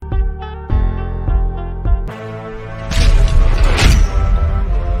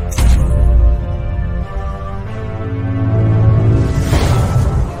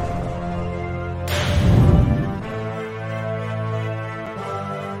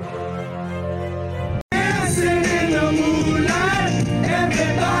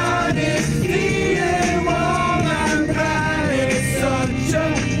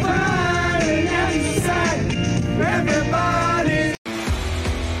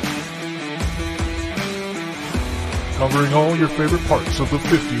covering all your favorite parts of the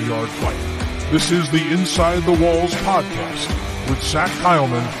 50-yard fight. This is the Inside the Walls podcast with Zach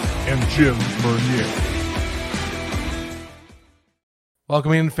Kyleman and Jim Bernier.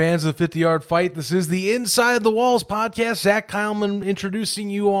 Welcome in, fans of the 50-Yard Fight. This is the Inside the Walls podcast. Zach Kyleman introducing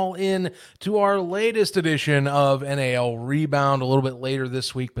you all in to our latest edition of NAL Rebound. A little bit later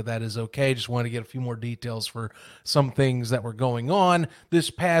this week, but that is okay. Just wanted to get a few more details for some things that were going on this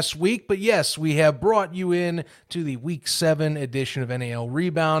past week. But yes, we have brought you in to the Week 7 edition of NAL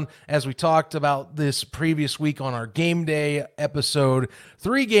Rebound. As we talked about this previous week on our Game Day episode,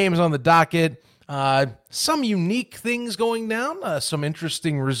 3 games on the docket. Some unique things going down, some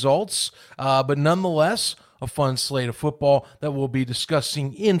interesting results, but nonetheless, a fun slate of football that we'll be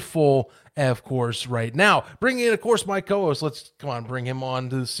discussing in full, of course, right now. Bringing in, of course, my co-host. Let's, bring him on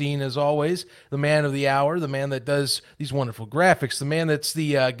to the scene as always. The man of the hour, the man that does these wonderful graphics, the man that's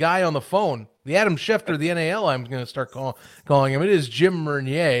the guy on the phone, the Adam Schefter of the NAL, I'm going to start calling him. It is Jim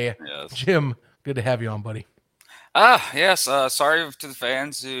Bernier. Yes. Jim, good to have you on, buddy. Yes. Sorry to the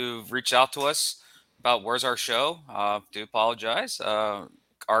fans who've reached out to us about where's our show. Do apologize.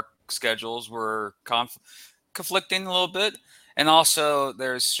 Our schedules were conflicting a little bit. And also,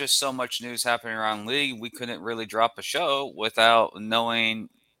 there's just so much news happening around the league. We couldn't really drop a show without knowing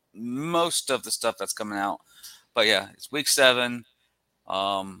most of the stuff that's coming out. But yeah, it's Week 7.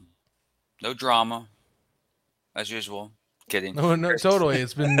 No drama, as usual. Kidding. No, totally.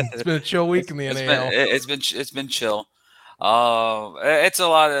 It's been a chill week in the NAL. It's been chill. It's a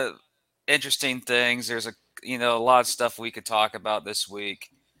lot of interesting things. There's a lot of stuff we could talk about this week,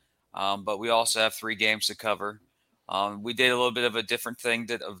 but we also have 3 games to cover. We did a little bit of a different thing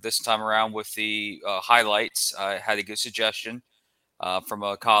of this time around with the highlights. I had a good suggestion from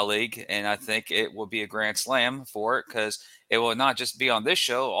a colleague, and I think it will be a grand slam for it because it will not just be on this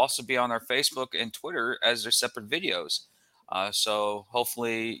show, also be on our Facebook and Twitter as their separate videos. So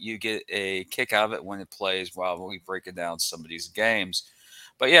hopefully you get a kick out of it when it plays while we break it down some of these games.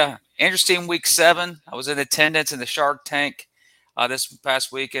 But yeah, interesting Week 7. I was in attendance in the Shark Tank this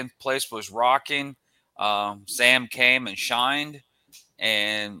past weekend. Place was rocking. Sam came and shined,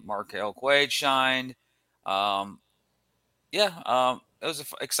 and Markel Quaid shined. It was an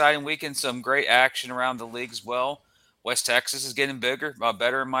exciting weekend. Some great action around the league as well. West Texas is getting better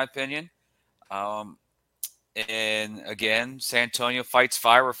in my opinion. And again, San Antonio fights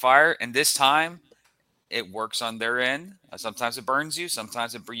fire with fire, and this time it works on their end. Sometimes it burns you.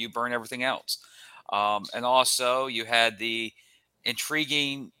 Sometimes you burn everything else. And also, you had the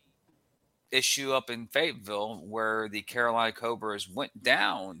intriguing issue up in Fayetteville where the Carolina Cobras went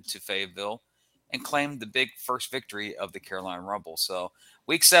down to Fayetteville and claimed the big first victory of the Carolina Rumble. So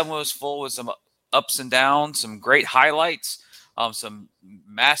Week 7 was full with some ups and downs, some great highlights, some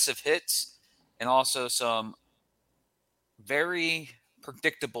massive hits, and also some very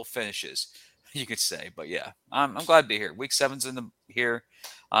predictable finishes, you could say. But yeah, I'm glad to be here. Week 7's here.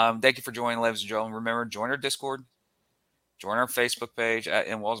 Thank you for joining, ladies and gentlemen. Remember, join our Discord, join our Facebook page at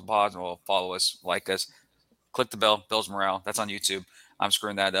NWalls Pods, and follow us, like us, click the bell, Bill's Morale. That's on YouTube. I'm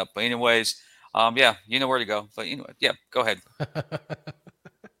screwing that up. But anyways, you know where to go. But go ahead.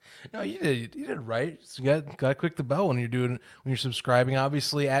 No, you did right. So you got to click the bell when you're subscribing.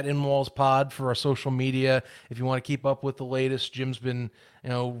 Obviously, at NWalls Pod for our social media. If you want to keep up with the latest, Jim's been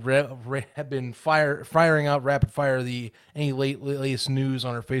firing out rapid fire any latest news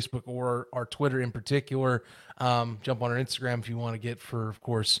on our Facebook or our Twitter in particular. Jump on our Instagram if you want to get for, of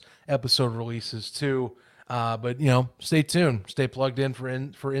course, episode releases too. But stay tuned, stay plugged in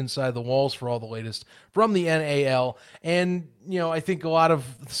for Inside the Walls for all the latest from the NAL. And I think a lot of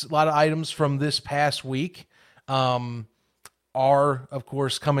items from this past week are, of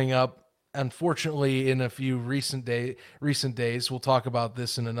course, coming up. Unfortunately, in a few recent days, we'll talk about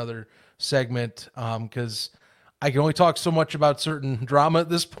this in another segment because I can only talk so much about certain drama at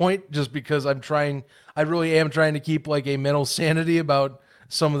this point, just because I really am trying to keep like a mental sanity about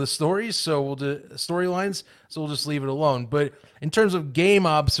some of the stories, so we'll do storylines, so we'll just leave it alone. But in terms of game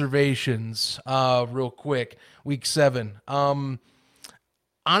observations, real quick, Week 7.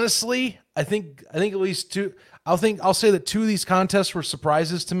 Honestly, I think at least 2. I'll say that 2 of these contests were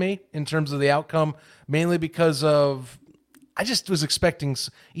surprises to me in terms of the outcome, mainly because of I just was expecting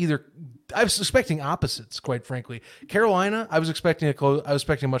opposites, quite frankly. Carolina, I was expecting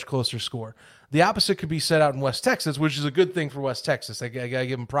a much closer score. The opposite could be set out in West Texas, which is a good thing for West Texas. I got to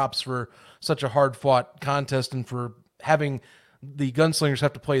give them props for such a hard-fought contest and for having the Gunslingers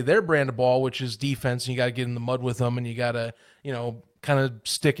have to play their brand of ball, which is defense, and you got to get in the mud with them, and you got to, kind of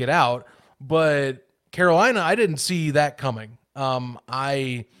stick it out. But Carolina, I didn't see that coming.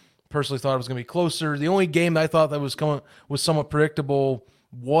 I personally thought it was going to be closer. The only game that I thought that was somewhat predictable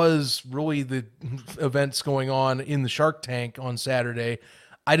was really the events going on in the Shark Tank on Saturday.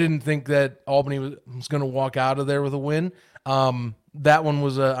 I didn't think that Albany was going to walk out of there with a win. That one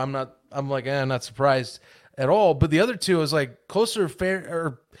was I'm not surprised at all. But the other two was like closer fair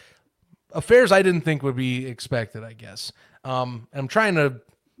or affairs I didn't think would be expected, I guess. I'm trying to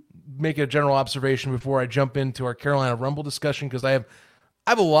make a general observation before I jump into our Carolina Rumble discussion because I have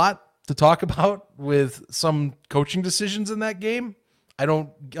a lot to talk about with some coaching decisions in that game. I don't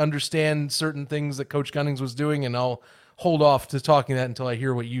understand certain things that Coach Gunnings was doing, and I'll hold off to talking that until I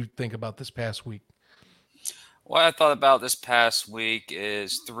hear what you think about this past week. What I thought about this past week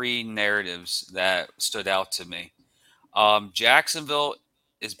is three narratives that stood out to me. Jacksonville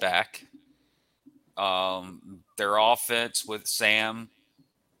is back. Their offense with Sam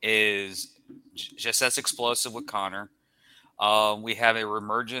is just as explosive with Connor. We have a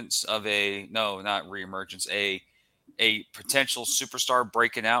reemergence of not reemergence, a potential superstar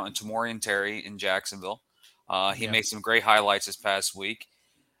breaking out into Tamorian Terry in Jacksonville. He made some great highlights this past week.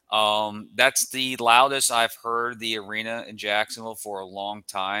 That's the loudest I've heard the arena in Jacksonville for a long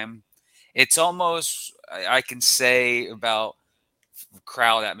time. It's almost, I can say about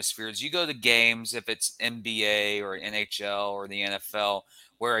crowd atmospheres. You go to games, if it's NBA or NHL or the NFL,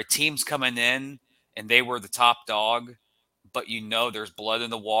 where a team's coming in and they were the top dog, but there's blood in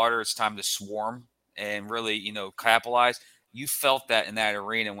the water. It's time to swarm and really, capitalize. You felt that in that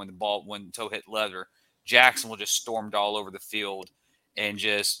arena when the toe hit leather. Jacksonville just stormed all over the field and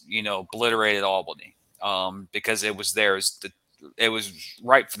just, obliterated Albany because it was theirs. It was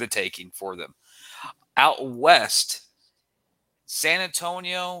right for the taking for them. Out west, San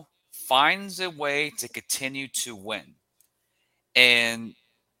Antonio finds a way to continue to win. And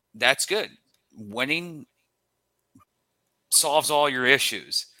that's good. Winning solves all your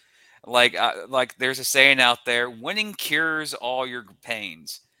issues. Like there's a saying out there, winning cures all your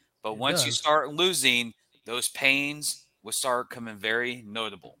pains. But once you start losing, those pains will start coming very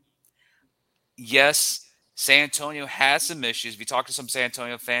notable. Yes, San Antonio has some issues. If you talk to some San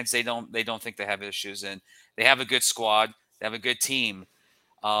Antonio fans, they don't think they have issues, and they have a good squad. They have a good team.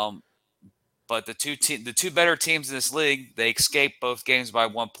 But the two better teams in this league, they escaped both games by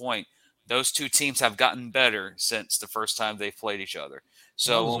 1 point. Those two teams have gotten better since the first time they played each other.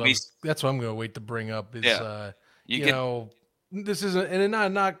 So that's what I'm going to wait to bring up. Is this isn't and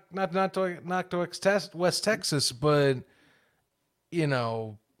not to West Texas, but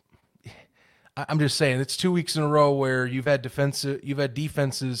I'm just saying it's 2 weeks in a row where you've had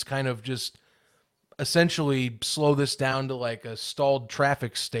defenses kind of just essentially slow this down to like a stalled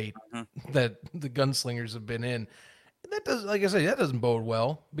traffic state that the gunslingers have been in. And that does, like I said, that doesn't bode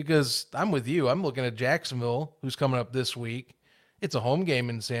well because I'm with you. I'm looking at Jacksonville, who's coming up this week. It's a home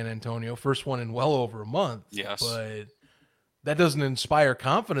game in San Antonio, first one in well over a month. Yes. But that doesn't inspire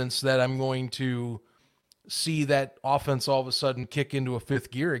confidence that I'm going to see that offense all of a sudden kick into a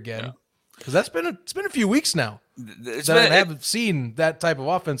fifth gear again. Because it's been a few weeks now I haven't seen that type of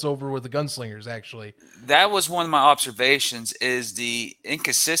offense over with the gunslingers, actually. That was one of my observations is the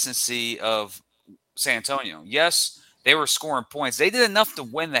inconsistency of San Antonio. Yes, they were scoring points. They did enough to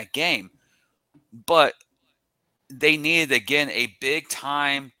win that game, but they needed, again, a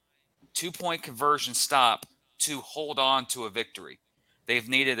big-time 2-point conversion stop to hold on to a victory. They've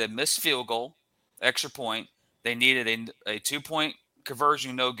needed a missed field goal, extra point. They needed a 2-point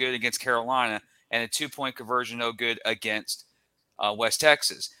conversion no good against Carolina and a 2-point conversion no good against West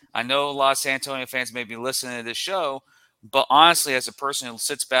Texas. I know a lot of San Antonio fans may be listening to this show, but honestly, as a person who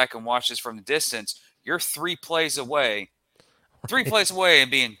sits back and watches from the distance, you're 3 plays away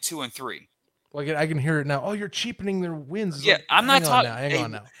and being 2-3. Well, I can hear it now. Oh, you're cheapening their wins. Yeah, I'm not talking. Hang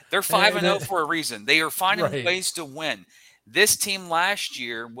on now. They're 5-0 for a reason. They are finding ways to win. This team last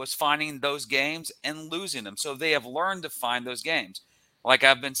year was finding those games and losing them, so they have learned to find those games. Like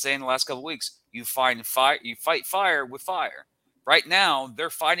I've been saying the last couple of weeks, you fight fire with fire. Right now, they're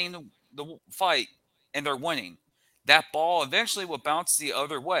fighting the fight and they're winning. That ball eventually will bounce the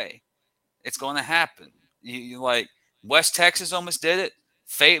other way. It's going to happen. You like West Texas almost did it.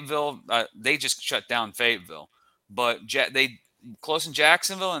 Fayetteville, they just shut down Fayetteville, but they close in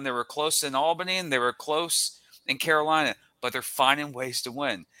Jacksonville and they were close in Albany and they were close in Carolina. But they're finding ways to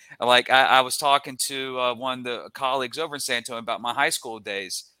win. Like I was talking to one of the colleagues over in San Antonio about my high school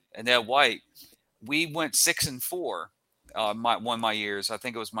days, and Ed White. We went 6-4. One of my years, I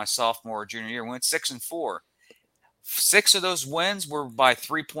think it was my sophomore or junior year. We went 6-4. 6 of those wins were by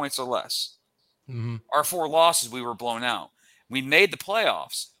 3 points or less. Mm-hmm. Our 4 losses, we were blown out. We made the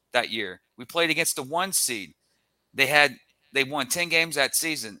playoffs that year. We played against the 1 seed. They had they won 10 games that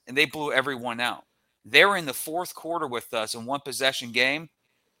season, and they blew everyone out. They were in the fourth quarter with us in one possession game.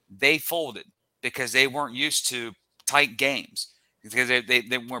 They folded because they weren't used to tight games. Because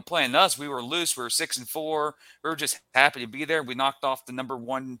they weren't playing us. We were loose. We were 6-4. We were just happy to be there. We knocked off the number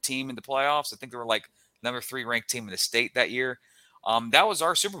 1 team in the playoffs. I think they were like number 3 ranked team in the state that year. That was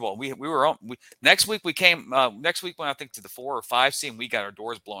our Super Bowl. Next week next week when I think to the 4 or 5 seed, we got our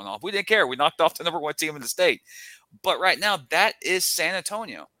doors blown off. We didn't care. We knocked off the number 1 team in the state. But right now, that is San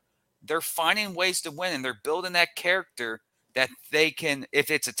Antonio. They're finding ways to win, and they're building that character that they can.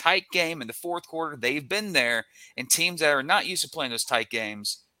 If it's a tight game in the fourth quarter, they've been there. And teams that are not used to playing those tight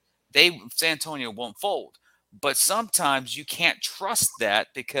games, San Antonio won't fold. But sometimes you can't trust that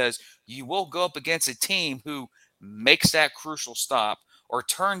because you will go up against a team who makes that crucial stop or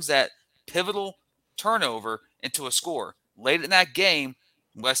turns that pivotal turnover into a score. Late in that game,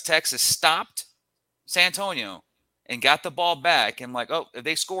 West Texas stopped San Antonio and got the ball back and like, oh, if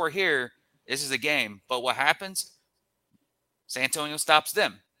they score here, this is a game. But what happens? San Antonio stops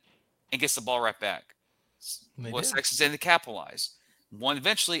them and gets the ball right back. West Texas didn't capitalize.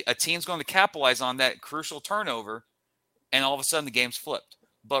 Eventually, a team's going to capitalize on that crucial turnover, and all of a sudden the game's flipped.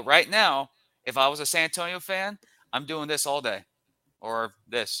 But right now, if I was a San Antonio fan, I'm doing this all day, or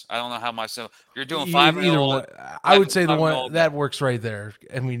this. I don't know how myself. You're doing 5 either one. I would say the one that works right there.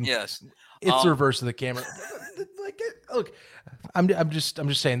 I mean, yes, it's the reverse of the camera. Look, I'm just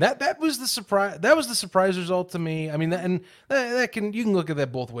saying that was the surprise. That was the surprise result to me. I mean, that can you can look at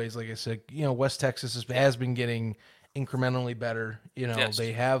that both ways. Like I said, West Texas has been getting incrementally better.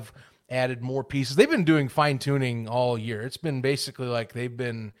 They have added more pieces. They've been doing fine tuning all year. It's been basically like they've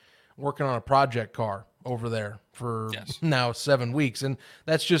been working on a project car over there for now 7 weeks. And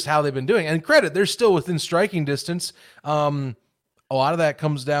that's just how they've been doing. And credit, they're still within striking distance. A lot of that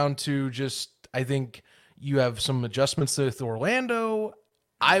comes down to just, I think you have some adjustments with Orlando.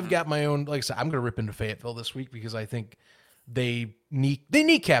 I've got my own, like I said, I'm going to rip into Fayetteville this week because I think they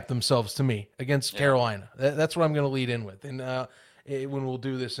kneecap themselves to me against Carolina. That's what I'm going to lead in with. And when we'll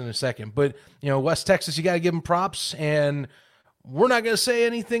do this in a second, but West Texas, you got to give them props, and we're not going to say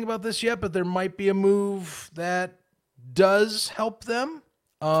anything about this yet, but there might be a move that does help them.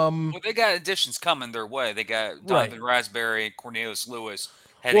 Well, they got additions coming their way. They got Donovan Raspberry, Cornelius Lewis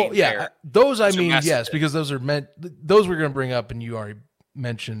heading there. Those yes, because those are meant. Those we're going to bring up, and you already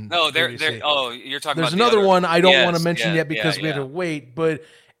mentioned. No, they're. You're talking. There's about another one I don't want to mention yet because we had to wait. But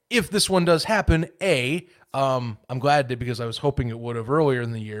if this one does happen, I'm glad it did because I was hoping it would have earlier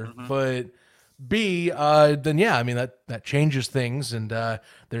in the year, but. B, then I mean that changes things, and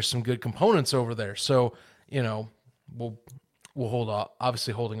there's some good components over there. So we'll hold off.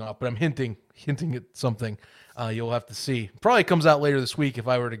 Obviously holding off, but I'm hinting at something. You'll have to see. Probably comes out later this week if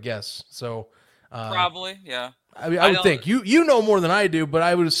I were to guess. So probably, yeah. I mean, I would think you know more than I do, but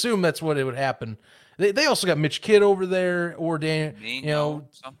I would assume that's what it would happen. They also got Mitch Kidd over there, or Dan.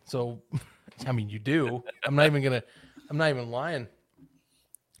 So I mean, you do. I'm not even lying.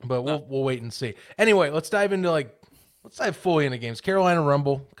 But we'll wait and see. Anyway, let's dive fully into games. Carolina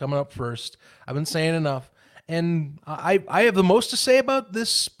Rumble coming up first. I've been saying enough. And I have the most to say about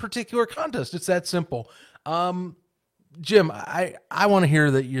this particular contest. It's that simple. Jim, I want to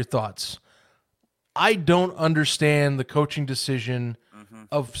hear your thoughts. I don't understand the coaching decision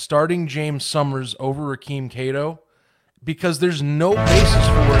of starting James Summers over Rakeem Cato because there's no basis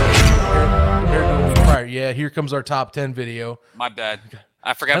for it compared to the week prior. Yeah, here comes our top 10 video. My bad.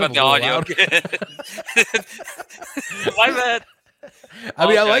 I forgot about the audio. My bad. I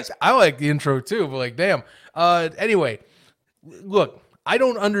mean, I like the intro too, but like, damn. Anyway, look, I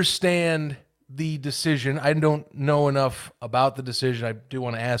don't understand the decision. I don't know enough about the decision. I do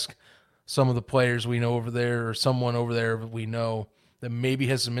want to ask some of the players we know over there, or someone over there we know that maybe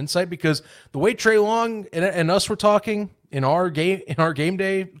has some insight, because the way Trey Long and us were talking in our game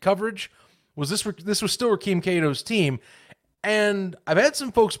day coverage was this was still Rakeem Cato's team. And I've had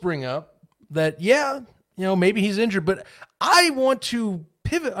some folks bring up that, maybe he's injured, but I want to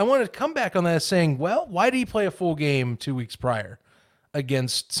pivot. I want to come back on that saying, well, why did he play a full game 2 weeks prior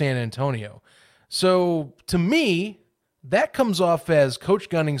against San Antonio? So to me, that comes off as Coach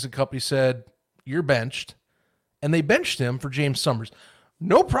Gunnings and company said, you're benched, and they benched him for James Summers.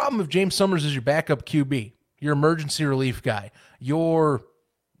 No problem if James Summers is your backup QB, your emergency relief guy, your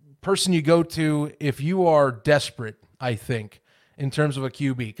person you go to if you are desperate, I think, in terms of a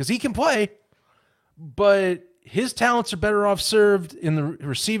QB, because he can play, but his talents are better off served in the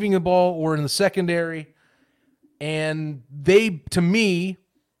receiving the ball or in the secondary. And they, to me,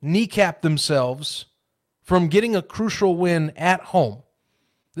 kneecap themselves from getting a crucial win at home.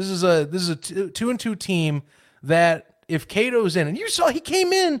 This is a 2-2 team that if Cato's in, and you saw he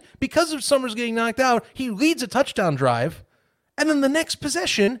came in because of Summers getting knocked out, he leads a touchdown drive, and then the next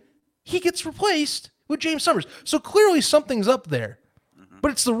possession, he gets replaced with James Summers. So clearly something's up there,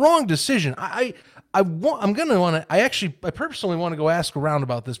 but it's the wrong decision. I personally want to go ask around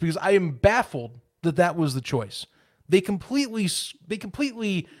about this because I am baffled that was the choice. They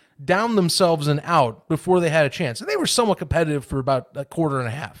completely downed themselves and out before they had a chance, and they were somewhat competitive for about a quarter and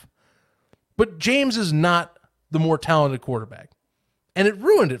a half. But James is not the more talented quarterback, and it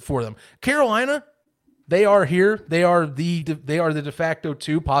ruined it for them. Carolina, they are here. They are the de facto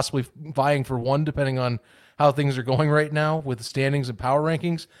 2, possibly vying for 1, depending on how things are going right now with the standings and power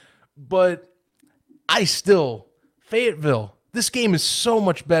rankings. But Fayetteville, this game is so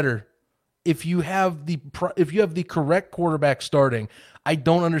much better if you have the correct quarterback starting. I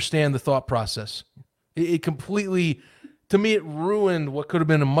don't understand the thought process. It completely, to me, it ruined what could have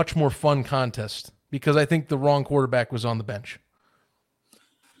been a much more fun contest because I think the wrong quarterback was on the bench.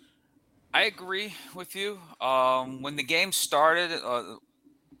 I agree with you. When the game started,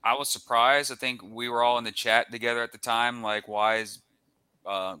 I was surprised. I think we were all in the chat together at the time, like, why is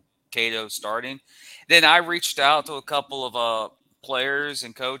Cato starting? Then I reached out to a couple of players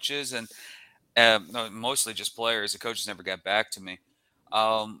and coaches, and no, mostly just players. The coaches never got back to me.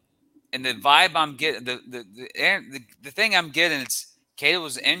 And the vibe I'm getting, the thing I'm getting, it's Cato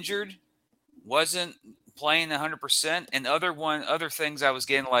was injured, wasn't playing 100%, and other things I was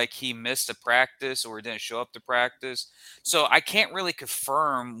getting, like he missed a practice or didn't show up to practice. So I can't really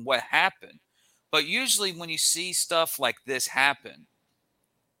confirm what happened. But usually when you see stuff like this happen,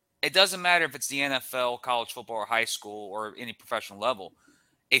 it doesn't matter if it's the NFL, college football, or high school, or any professional level.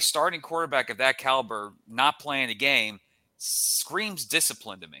 A starting quarterback of that caliber not playing a game screams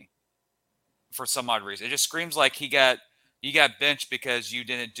discipline to me for some odd reason. It just screams like you got benched because you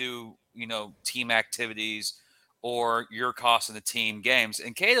didn't do, team activities or you're costing the team games.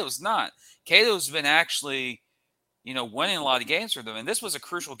 And Cato's not. Cato's been actually, winning a lot of games for them. And this was a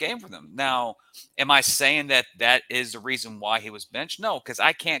crucial game for them. Now, am I saying that is the reason why he was benched? No, because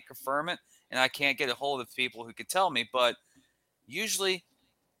I can't confirm it and I can't get a hold of people who could tell me. But usually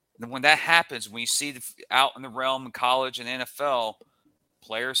when that happens, when you see out in the realm of college and NFL,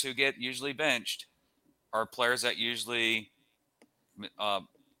 players who get usually benched are players that usually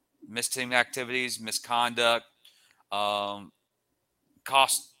miss team activities, misconduct,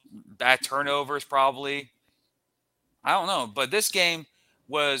 cost bad turnovers probably. I don't know. But this game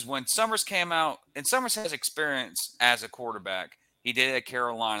was when Summers came out, and Summers has experience as a quarterback. He did it at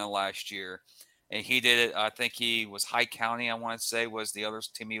Carolina last year. And he did it, I think he was High County, I want to say, was the other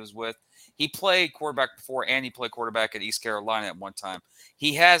team he was with. He played quarterback before, and he played quarterback at East Carolina at one time.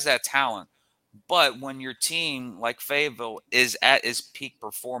 He has that talent. But when your team, like Fayetteville, is at its peak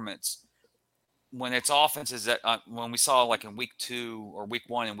performance, when its offense is at, when we saw like in week 2 or week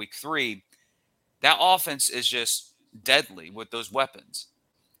 1 and week 3, that offense is just deadly with those weapons.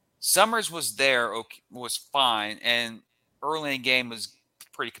 Summers was there, was fine, and early in the game was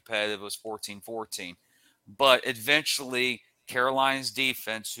pretty competitive. It was 14-14. But eventually, Carolina's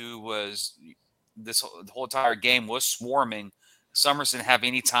defense, who was the whole entire game was swarming. Summers didn't have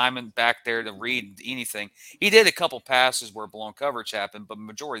any time back there to read anything. He did a couple passes where blown coverage happened, but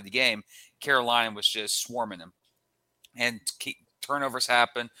majority of the game, Carolina was just swarming him. And turnovers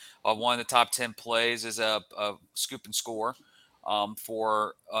happen. One of the top 10 plays is a scoop and score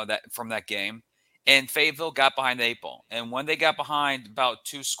for from that game. And Fayetteville got behind the 8 ball. And when they got behind about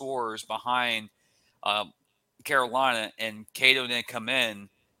 2 scores behind Carolina and Cato didn't come in,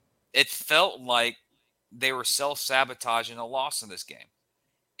 it felt like they were self-sabotaging a loss in this game.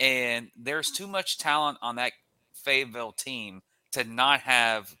 And there's too much talent on that Fayetteville team to not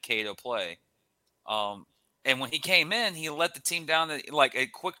have Cato play. And when he came in, he let the team down to, like, a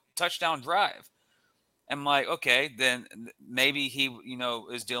quick touchdown drive. I'm like, okay, then maybe he,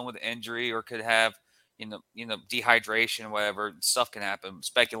 is dealing with injury or could have, dehydration, whatever. Stuff can happen.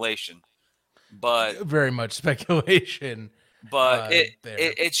 Speculation, but very much speculation. But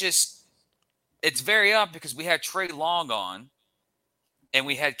it's just, it's very up because we had Trey Long on, and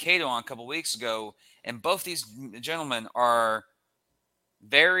we had Cato on a couple weeks ago, and both these gentlemen are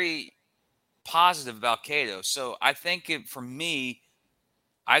very positive about Cato. So I think for me,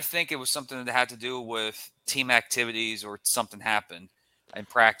 I think it was something that had to do with team activities or something happened in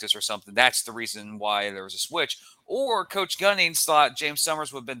practice or something. That's the reason why there was a switch. Or Coach Gunnings thought James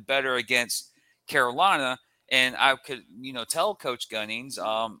Summers would have been better against Carolina. And I could, tell Coach Gunnings,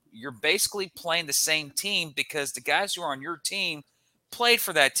 you're basically playing the same team because the guys who are on your team played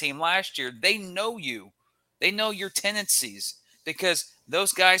for that team last year. They know you. They know your tendencies because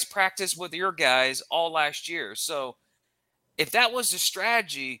those guys practiced with your guys all last year. So if that was the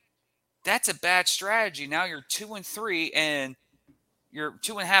strategy, that's a bad strategy. Now you're 2-3 and you're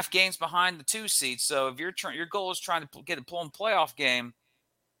 2.5 games behind the 2 seed. So if your goal is trying to get a playoff game,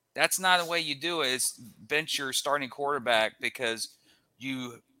 that's not a way you do it. It's bench your starting quarterback because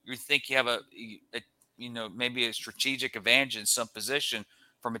you think you have a maybe a strategic advantage in some position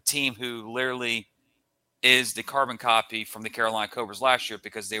from a team who literally is the carbon copy from the Carolina Cobras last year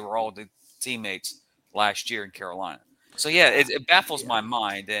because they were all the teammates last year in Carolina. So yeah, it baffles my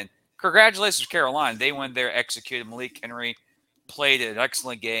mind. And congratulations to Carolina. They went there, executed. Malik Henry played an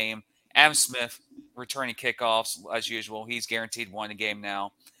excellent game. Adam Smith returning kickoffs as usual. He's guaranteed one a game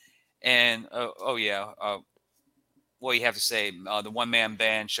now. And what do you have to say? The one-man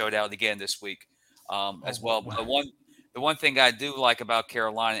band showed out again this week as well. Wow. The one thing I do like about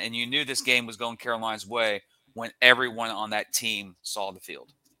Carolina, and you knew this game was going Carolina's way when everyone on that team saw the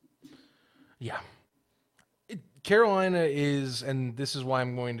field. Yeah. Carolina is, and this is why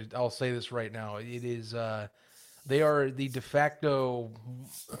I'll say this right now. It is, they are one of the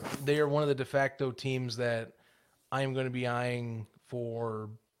de facto teams that I am going to be eyeing for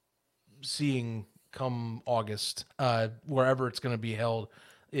seeing come August, wherever it's going to be held,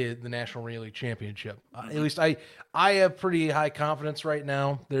 the National Relay Championship. At least I have pretty high confidence right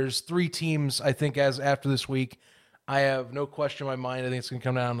now. There's 3 teams I think after this week. I have no question in my mind. I think it's going to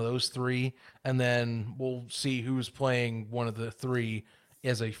come down to those 3, and then we'll see who's playing one of the 3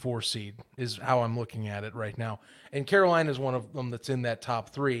 as a 4 seed is how I'm looking at it right now. And Carolina is one of them that's in that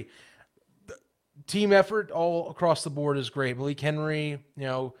top 3. Team effort all across the board is great. Malik Henry,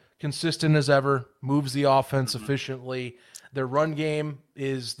 consistent as ever, moves the offense efficiently. Their run game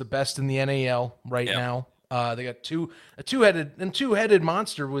is the best in the NAL right now. They got a two-headed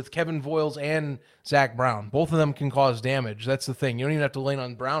monster with Kevin Voiles and Zach Brown. Both of them can cause damage. That's the thing. You don't even have to lean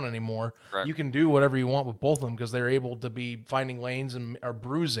on Brown anymore. Right. You can do whatever you want with both of them because they're able to be finding lanes and are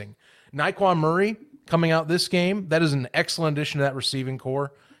bruising. Nyquan Murray coming out this game, that is an excellent addition to that receiving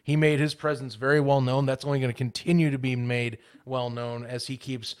core. He made his presence very well known. That's only going to continue to be made well known as he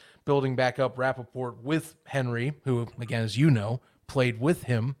keeps building back up Rappaport with Henry, who, again, as you know, played with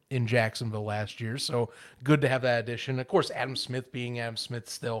him in Jacksonville last year. So good to have that addition. Of course, Adam Smith being Adam Smith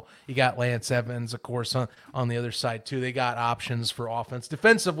still. You got Lance Evans, of course, on the other side, too. They got options for offense.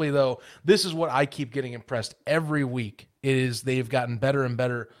 Defensively, though, this is what I keep getting impressed every week. They've gotten better and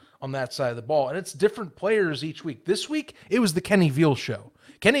better on that side of the ball. And it's different players each week. This week, it was the Kenny Veal show.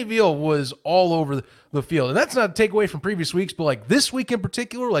 Kenny Veal was all over the field. And that's not to take away from previous weeks, but like this week in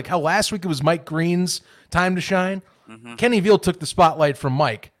particular, like how last week it was Mike Green's time to shine. Mm-hmm. Kenny Veal took the spotlight from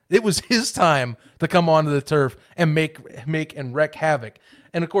Mike. It was his time to come onto the turf and make and wreak havoc.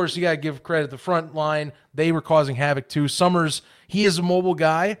 And, of course, you got to give credit to the front line. They were causing havoc, too. Summers, he is a mobile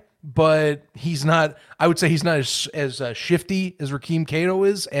guy, but he's not – I would say he's not as shifty as Rakeem Cato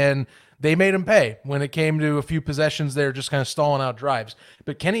is, and they made him pay when it came to a few possessions there, just kind of stalling out drives.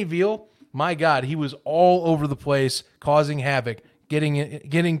 But Kenny Veal, my God, he was all over the place, causing havoc,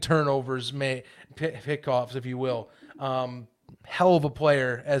 getting turnovers, pickoffs, if you will. Hell of a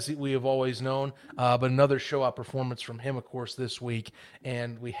player, as we have always known, but another show-out performance from him, of course, this week,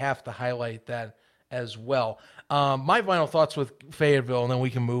 and we have to highlight that as well. My final thoughts with Fayetteville, and then we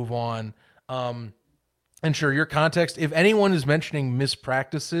can move on. And sure, your context, if anyone is mentioning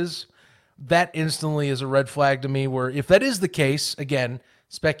mispractices, that instantly is a red flag to me, where if that is the case, again,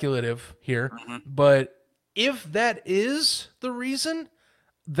 speculative here, but if that is the reason,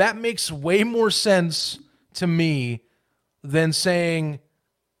 that makes way more sense to me than saying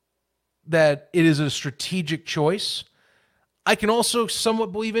that it is a strategic choice. I can also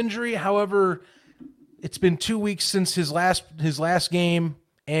somewhat believe injury. However, it's been 2 weeks since his last game,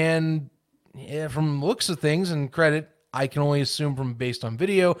 and from the looks of things and credit, I can only assume based on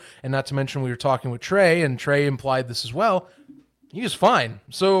video, and not to mention we were talking with Trey, and Trey implied this as well. He was fine.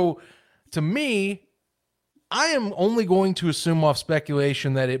 So to me, I am only going to assume off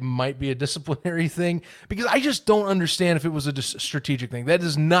speculation that it might be a disciplinary thing, because I just don't understand if it was a strategic thing. That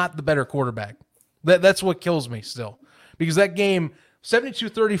is not the better quarterback. That's what kills me still. Because that game,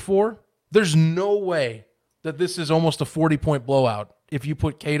 72-34, there's no way that this is almost a 40-point blowout if you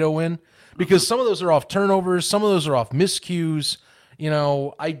put Cato in, because some of those are off turnovers, some of those are off miscues.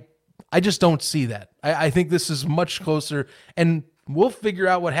 I just don't see that. I think this is much closer, and we'll figure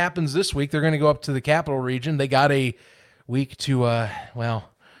out what happens this week. They're going to go up to the Capital Region. They got a week to,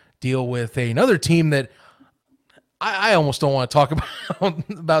 deal with another team that I almost don't want to talk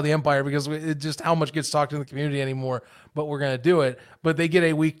about the Empire, because it just how much gets talked in the community anymore, but we're going to do it. But they get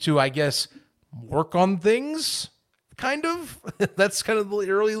a week to, I guess, work on things, kind of. That's kind of the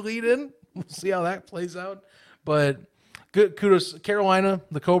early lead in. We'll see how that plays out. But good kudos, Carolina,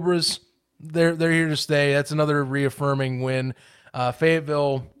 the Cobras. They're here to stay. That's another reaffirming win.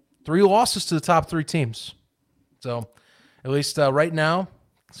 Fayetteville, 3 losses to the top 3 teams. So at least right now,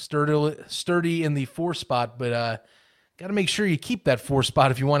 sturdy in the 4 spot, but got to make sure you keep that 4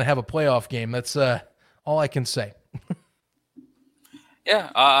 spot if you want to have a playoff game. That's all I can say. Yeah,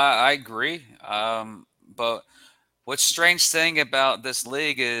 I agree. But what's strange thing about this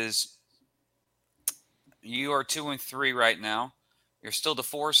league is you are 2-3 right now. You're still the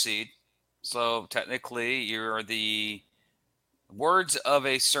 4 seed, so technically you're the words of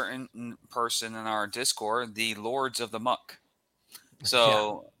a certain person in our Discord, the Lords of the Muck. Yeah.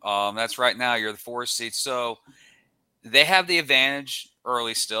 So that's right now. You're the 4 seed. So they have the advantage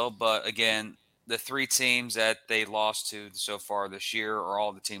early still, but again, the 3 teams that they lost to so far this year are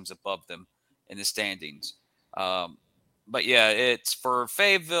all the teams above them in the standings. Um, but yeah, it's for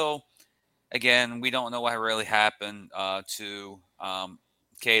Fayetteville. Again, we don't know what really happened to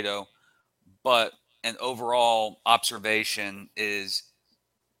Cato, but an overall observation is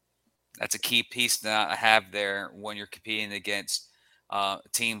that's a key piece that I have there when you're competing against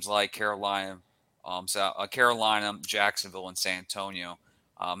teams like Carolina, Jacksonville, and San Antonio.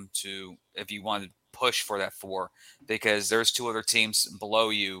 To if you want to push for that 4, because there's 2 other teams below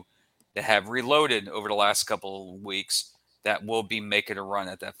you that have reloaded over the last couple of weeks that will be making a run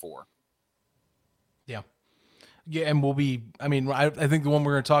at that 4. Yeah. Yeah, and we'll be. I mean, I think the one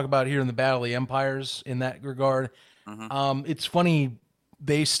we're going to talk about here in the Battle of the Empires in that regard. Mm-hmm. It's funny,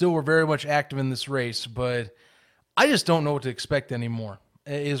 they still were very much active in this race, but I just don't know what to expect anymore.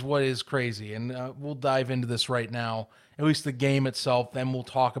 Is what is crazy, and we'll dive into this right now. At least the game itself. Then we'll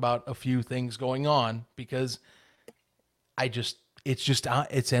talk about a few things going on because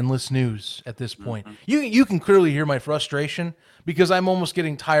it's endless news at this point. Mm-hmm. You can clearly hear my frustration because I'm almost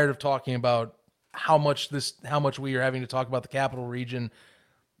getting tired of talking about how much we are having to talk about the capital region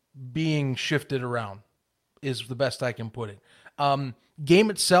being shifted around is the best I can put it.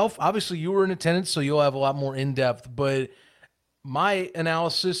 Game itself, obviously you were in attendance, so you'll have a lot more in depth, but my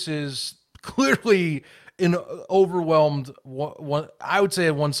analysis is clearly an overwhelmed one. I would say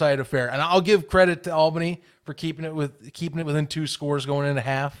a one-sided affair, and I'll give credit to Albany for keeping it within 2 scores going into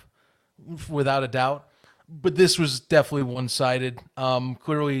half, without a doubt. But this was definitely one-sided.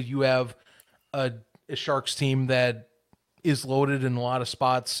 Clearly, you have a Sharks team that is loaded in a lot of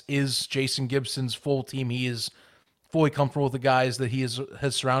spots. Is Jason Gibson's full team? He is fully comfortable with the guys that he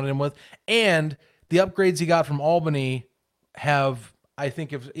has surrounded him with, and the upgrades he got from Albany have, I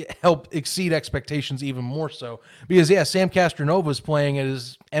think, have helped exceed expectations even more so. Because yeah, Sam Castronova is playing at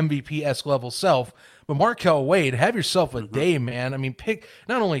his MVP-esque level self, but Markel Wade, have yourself a day, man. I mean, pick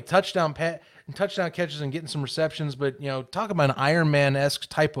not only touchdown catches and getting some receptions, but talk about an Iron Man-esque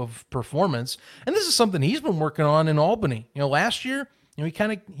type of performance. And this is something he's been working on in Albany. Last year, he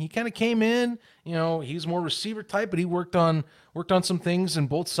kind of came in. He's more receiver type, but he worked on some things in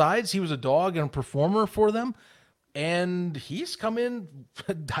both sides. He was a dog and a performer for them. And he's come in.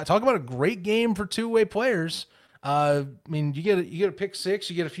 Talk about a great game for 2-way players. I mean, you get a pick 6,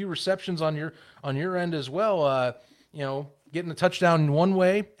 you get a few receptions on your end as well. Getting a touchdown one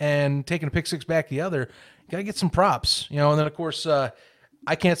way and taking a pick 6 back the other. You gotta get some props. And then of course I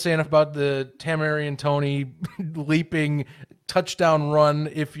can't say enough about the Tamarian Tony leaping touchdown run,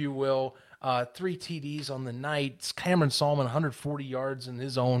 if you will. 3 TDs on the night. Cameron Solomon 140 yards in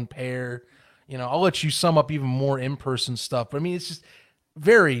his own pair. I'll let you sum up even more in-person stuff. But I mean, it's just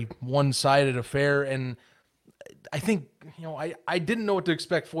very one-sided affair. And I think, I didn't know what to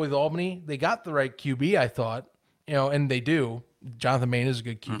expect for the Albany. They got the right QB, I thought, and they do. Jonathan Main is a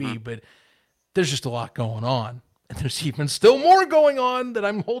good QB, but there's just a lot going on. And there's even still more going on that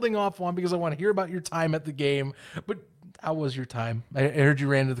I'm holding off on because I want to hear about your time at the game. But how was your time? I heard you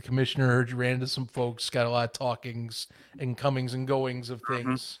ran to the commissioner, heard you ran to some folks, got a lot of talkings and comings and goings of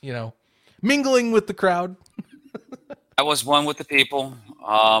things, mingling with the crowd. I was one with the people.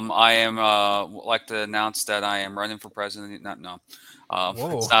 I am like to announce that I am running for president. No,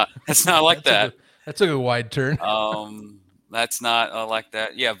 Whoa. It's not like that. That took a wide turn. That's not like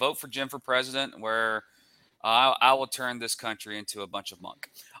that. Yeah, vote for Jim for president, where I will turn this country into a bunch of muck.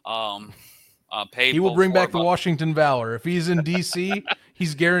 He will bring back the Washington Valor. If he's in D.C.,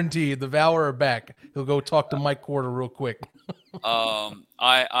 he's guaranteed the Valor are back. He'll go talk to Mike Corder real quick. I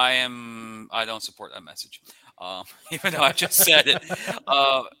don't support that message, even though I just said it.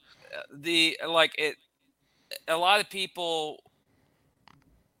 A lot of people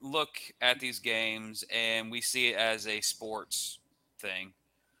look at these games and we see it as a sports thing.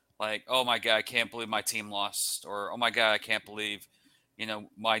 Like, oh my God, I can't believe my team lost, or oh my God, I can't believe,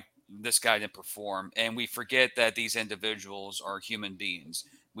 this guy didn't perform. And we forget that these individuals are human beings.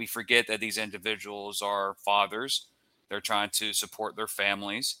 We forget that these individuals are fathers. They're trying to support their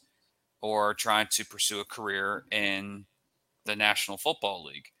families or trying to pursue a career in the National Football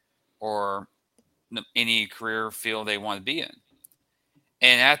League or any career field they want to be in.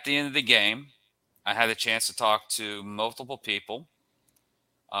 And at the end of the game, I had a chance to talk to multiple people.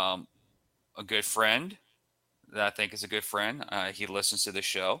 A good friend that I think is a good friend. He listens to the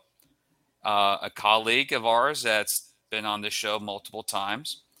show. A colleague of ours that's been on the show multiple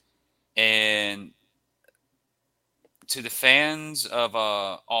times. And to the fans of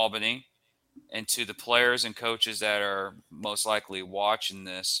Albany and to the players and coaches that are most likely watching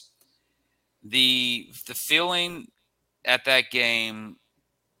this, the feeling at that game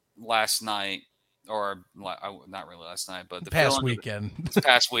last night, or not really last night, but the Past feeling weekend. this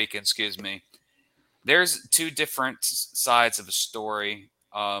past weekend, excuse me. There's two different sides of a story.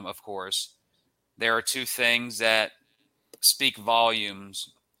 Of course, there are two things that speak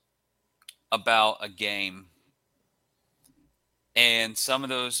volumes about a game, and some of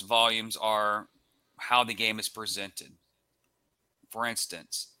those volumes are how the game is presented. For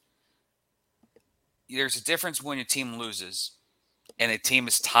instance, there's a difference when a team loses and a team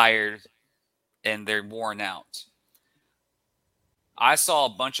is tired and they're worn out. I saw a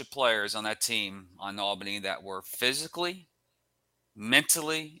bunch of players on that team on Albany that were physically,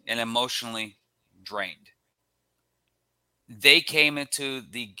 mentally, and emotionally drained. They came into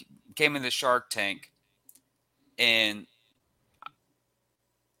Shark Tank, and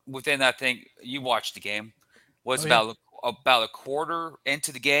within, I think you watched the game, was Oh, yeah. about a quarter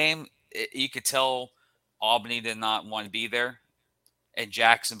into the game, you could tell Albany did not want to be there, and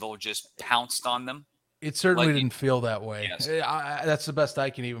Jacksonville just pounced on them. It certainly Like, didn't feel that way. yes. That's the best I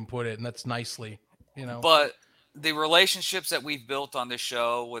can even put it, and that's nicely, you know. But the relationships that we've built on this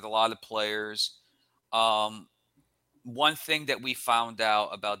show with a lot of players, one thing that we found out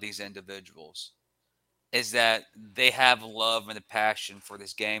about these individuals is that they have love and a passion for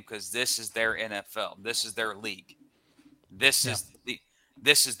this game because this is their NFL. This is their league. This Yeah.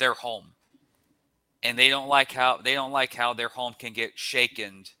 this is their home. And they don't like how their home can get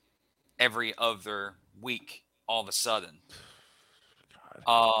shaken every other week all of a sudden.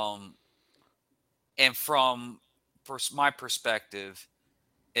 And from my perspective,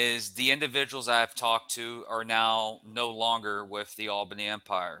 is the individuals I've talked to are now no longer with the Albany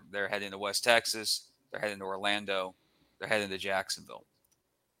Empire. They're heading to West Texas. They're heading to Orlando. They're heading to Jacksonville.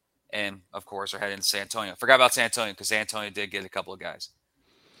 And, of course, they're heading to San Antonio. Forgot about San Antonio because San Antonio did get a couple of guys.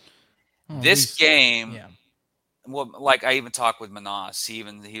 This game, yeah. well, like I even talked with Manas. He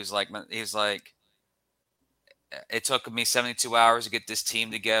was like, it took me 72 hours to get this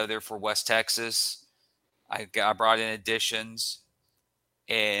team together for West Texas. I brought in additions.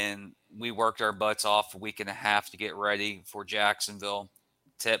 And we worked our butts off a week and a half to get ready for Jacksonville.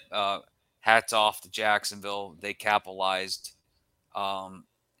 Hats off to Jacksonville. They capitalized,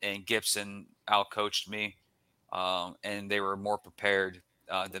 and Gibson outcoached me, and they were more prepared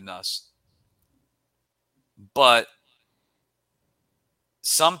than us. But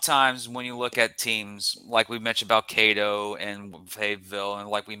sometimes when you look at teams, like we mentioned about Cato and Fayetteville, and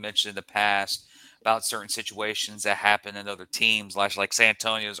like we mentioned in the past, about certain situations that happen in other teams, like San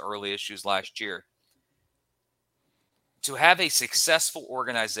Antonio's early issues last year. To have a successful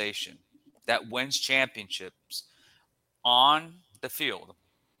organization that wins championships on the field,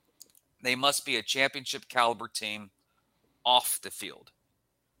 they must be a championship caliber team off the field.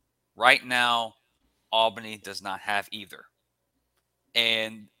 Right now, Albany does not have either.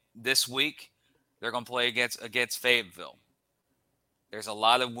 And this week, they're going to play against Fayetteville. There's a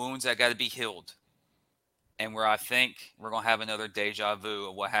lot of wounds that got to be healed. And where I think we're going to have another deja vu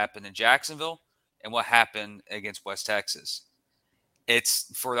of what happened in Jacksonville and what happened against West Texas.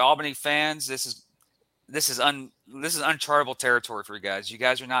 It's for the Albany fans. This is unchartable territory for you guys. You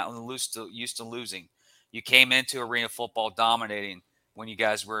guys are not used to losing. You came into arena football dominating when you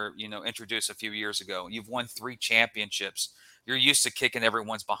guys were, introduced a few years ago. You've won 3 championships. You're used to kicking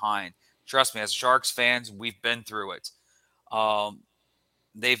everyone's behind. Trust me, as Sharks fans, we've been through it.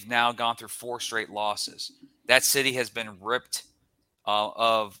 They've now gone through 4 straight losses. That city has been ripped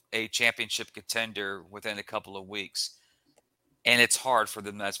of a championship contender within a couple of weeks. And it's hard for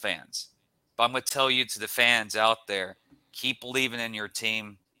them as fans. But I'm going to tell you, to the fans out there, keep believing in your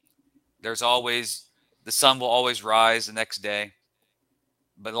team. The sun will always rise the next day.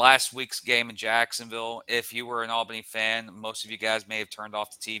 But last week's game in Jacksonville, if you were an Albany fan, most of you guys may have turned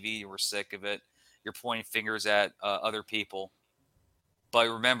off the TV. You were sick of it. You're pointing fingers at other people. But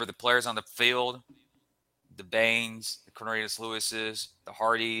remember, the players on the field, the Baines, the Cornelius Lewises, the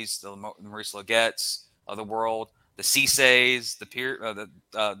Hardys, the Maurice Legettes of the world, the Cesays, the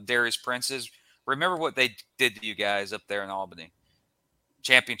Darius Princes. Remember what they did to you guys up there in Albany.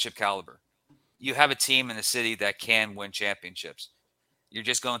 Championship caliber. You have a team in the city that can win championships. You're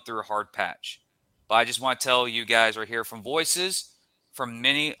just going through a hard patch. But I just want to tell you guys right here from voices from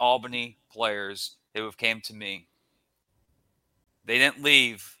many Albany players who have came to me. They didn't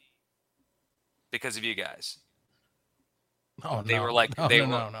leave because of you guys. Oh They no, were like no, they no,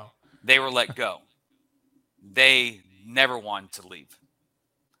 were no, no. they were let go. They never wanted to leave.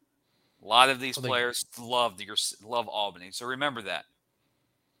 A lot of these players love Albany, so remember that.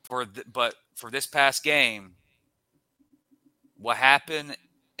 But for this past game, what happened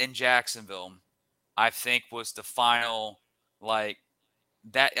in Jacksonville, I think, was the final like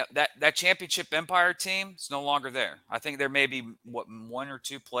that championship Empire team is no longer there. I think there may be one or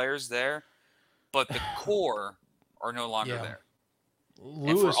two players there, but the core are no longer there.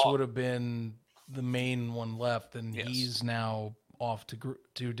 Lewis would have been the main one left, and Yes. he's now off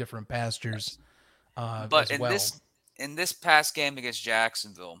to different pastures. Yes. But as in this past game against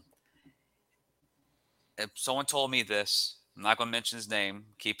Jacksonville, if someone told me this, I'm not going to mention his name,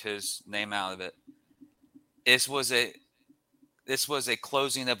 keep his name out of it. This was a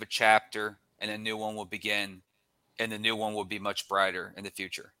closing of a chapter, and a new one will begin, and the new one will be much brighter in the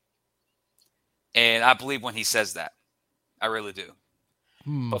future. And I believe when he says that, I really do.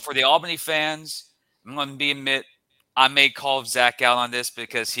 But for the Albany fans, I'm going to admit, I may call Zach out on this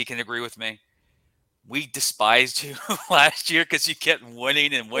because he can agree with me. We despised you last year because you kept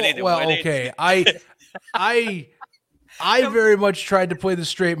winning and winning and winning. Okay, I very much tried to play the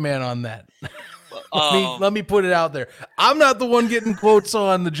straight man on that. Let me put it out there. I'm not the one getting quotes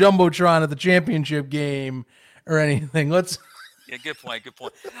on the Jumbotron at the championship game or anything. Yeah, good point.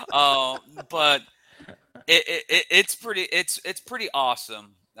 But it's pretty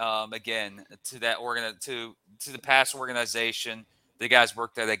awesome. Again, to the past organization, the guys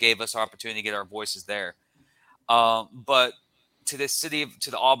worked there. They gave us opportunity to get our voices there. But to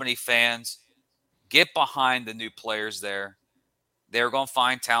the Albany fans, get behind the new players there. They're going to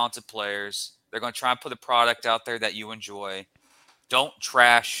find talented players. They're going to try and put a product out there that you enjoy. Don't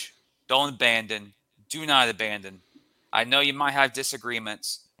trash. Don't abandon. Do not abandon. I know you might have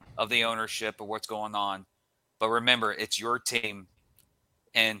disagreements of the ownership or what's going on, but remember, it's your team.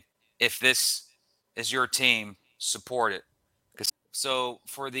 And if this is your team, support it. So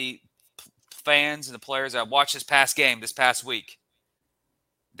for the fans and the players that watched this past week,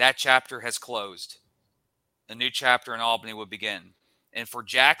 that chapter has closed. A new chapter in Albany will begin. And for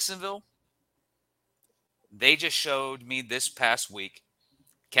Jacksonville, they just showed me this past week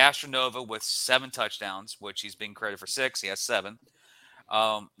Castronova with 7 touchdowns, which he's being credited for 6. He has 7.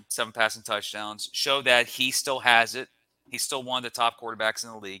 7 passing touchdowns. Show that he still has it. He's still one of the top quarterbacks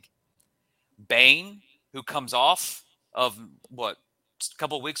in the league. Bain, who comes off of, a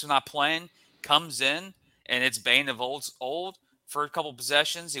couple of weeks of not playing, comes in, and it's Bain of old for a couple of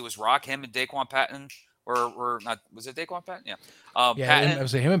possessions. He was him and Daquan Patton. Or not? Was it Daquan Patton? Yeah. Patton, I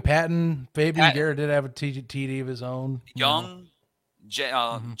was saying him and Patton. Fabian Garrett did have a TD of his own. Young,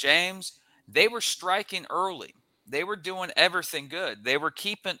 James, they were striking early. They were doing everything good. They were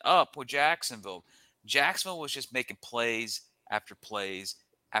keeping up with Jacksonville. Jacksonville was just making plays after plays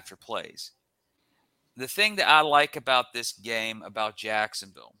after plays. The thing that I like about this game, about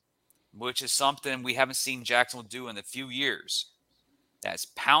Jacksonville, which is something we haven't seen Jacksonville do in a few years, that's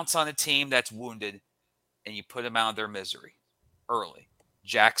pounce on a team that's wounded and you put them out of their misery early.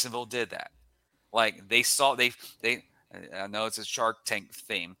 Jacksonville did that. Like they I know it's a Shark Tank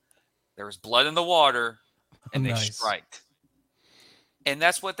theme. There was blood in the water and they striked. And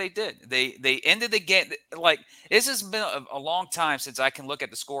that's what they did. They ended the game. Like, this has been a long time since I can look at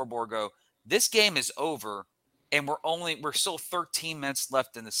the scoreboard and go, this game is over and we're still 13 minutes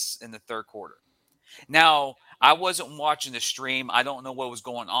left in the third quarter. Now, I wasn't watching the stream. I don't know what was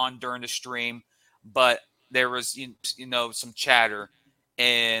going on during the stream, but there was some chatter,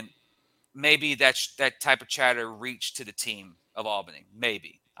 and maybe that type of chatter reached to the team of Albany.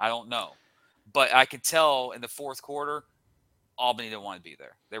 Maybe. I don't know. But I could tell in the fourth quarter, Albany didn't want to be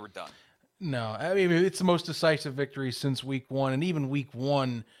there. They were done. No, I mean, it's the most decisive victory since week 1. And even week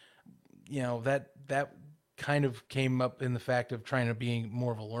 1, that kind of came up in the fact of trying to be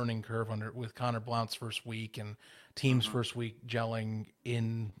more of a learning curve with Connor Blount's first week and team's first week gelling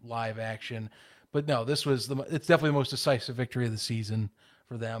in live action. But no, it's definitely the most decisive victory of the season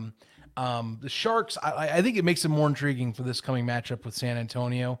for them. The Sharks, I think it makes it more intriguing for this coming matchup with San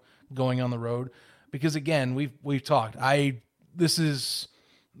Antonio going on the road, because again, we've talked. This is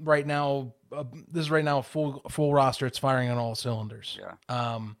right now this is right now a full roster. It's firing on all cylinders.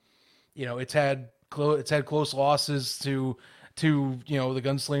 Yeah. It's had close losses to the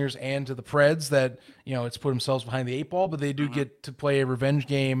Gunslingers and to the Preds that it's put themselves behind the 8 ball, but they do get to play a revenge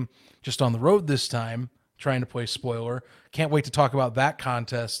game just on the road this time, trying to play spoiler. Can't wait to talk about that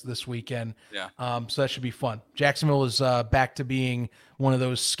contest this weekend. Yeah. So that should be fun. Jacksonville is back to being one of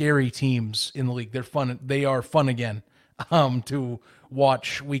those scary teams in the league. They're fun. They are fun again to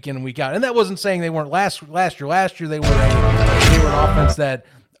watch week in and week out. And that wasn't saying they weren't last year. Last year they were an offense that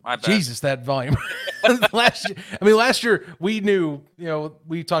Jesus, that volume. Last year we knew,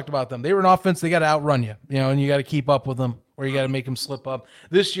 we talked about them. They were an offense. They got to outrun you, and you got to keep up with them, or you got to make them slip up.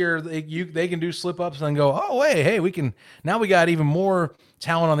 This year they can do slip ups and go, oh wait, hey, we can. Now we got even more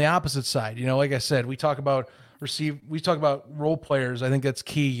talent on the opposite side. Like I said, we talk about role players. I think that's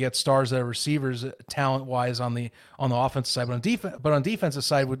key. You get stars that are receivers talent wise on the offensive side, but on defensive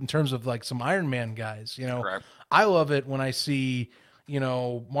side, in terms of like some Iron Man guys, Correct. I love it when I see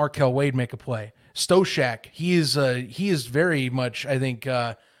Markel Wade make a play. Stoshak, he is very much, I think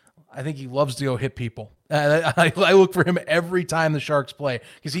he loves to go hit people. I look for him every time the Sharks play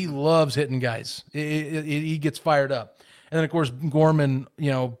because he loves hitting guys. He gets fired up. And then of course Gorman,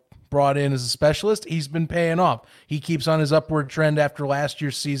 brought in as a specialist. He's been paying off. He keeps on his upward trend after last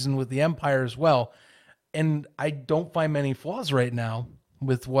year's season with the Empire as well. And I don't find many flaws right now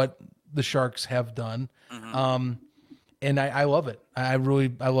with what the Sharks have done. And I love it. I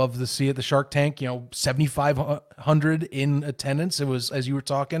love to see it. The Shark Tank, 7,500 in attendance. It was, as you were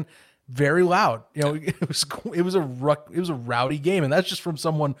talking, very loud. It was a rowdy game, and that's just from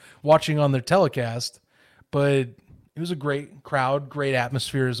someone watching on their telecast. But it was a great crowd, great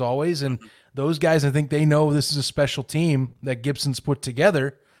atmosphere as always. And those guys, I think they know this is a special team that Gibson's put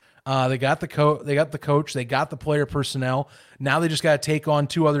together. They got the coach, they got the player personnel. Now they just got to take on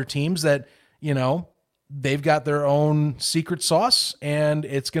 2 other teams that, they've got their own secret sauce, and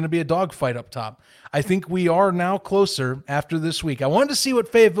it's going to be a dogfight up top. I think we are now closer after this week. I wanted to see what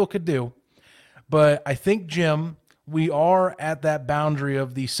Fayetteville could do, but I think, Jim, we are at that boundary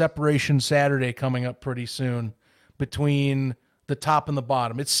of the separation Saturday coming up pretty soon between the top and the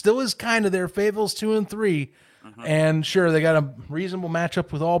bottom. It still is kind of there. Fayetteville's 2-3, and sure, they got a reasonable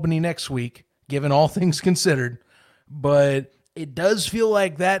matchup with Albany next week, given all things considered, but it does feel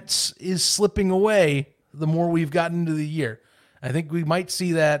like that is slipping away the more we've gotten into the year. I think we might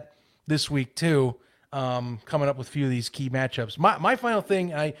see that this week too, coming up with a few of these key matchups. My final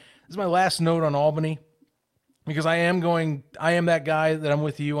thing, this is my last note on Albany, because I am that guy that I'm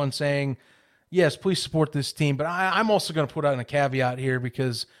with you on saying, yes, please support this team, but I'm also going to put out a caveat here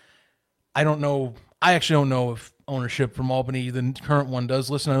because I actually don't know if ownership from Albany, the current one, does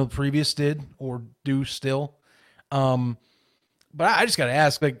listen. I know the previous did or do still. But I just got to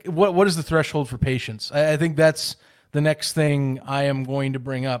ask, like, what is the threshold for patience? I think that's the next thing I am going to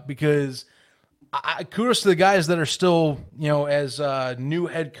bring up, because kudos to the guys that are still, as new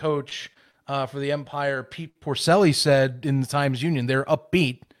head coach for the Empire, Pete Porcelli said in the Times Union, they're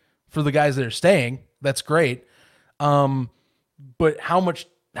upbeat for the guys that are staying. That's great. But how much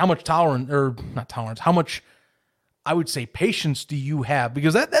tolerance, or not tolerance, how much, I would say, patience do you have?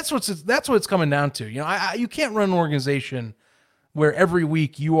 Because that's what it's coming down to. You can't run an organization where every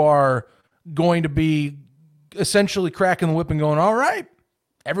week you are going to be essentially cracking the whip and going, all right,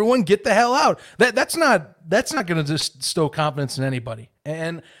 everyone get the hell out. That's not going to just stow confidence in anybody.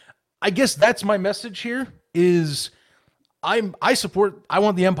 And I guess that's my message here is I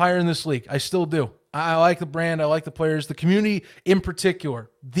want the Empire in this league. I still do. I like the brand. I like the players, the community in particular.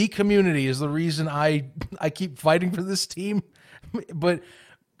 The community is the reason I keep fighting for this team. But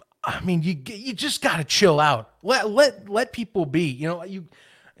I mean, you just got to chill out. Let people be.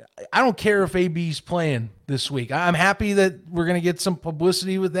 I don't care if AB's playing this week. I'm happy that we're going to get some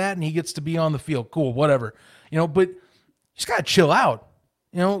publicity with that and he gets to be on the field. Cool, whatever. But you just got to chill out.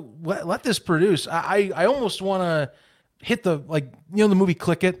 Let this produce. I almost want to hit the movie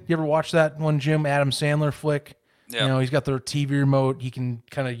Click It. You ever watch that one, Jim? Adam Sandler flick? Yeah. He's got the TV remote. He can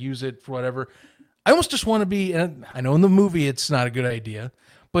kind of use it for whatever. I almost just want to be, and I know in the movie it's not a good idea,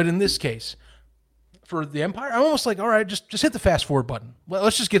 but in this case, for the Empire, I'm almost like, all right, just hit the fast forward button.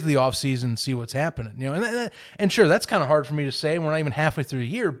 Let's just get to the off season and see what's happening. And sure, that's kind of hard for me to say. We're not even halfway through the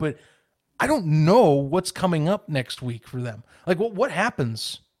year, but I don't know what's coming up next week for them. Like, what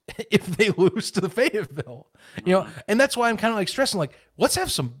happens if they lose to the Fayetteville? And that's why I'm kind of like stressing. Like, let's have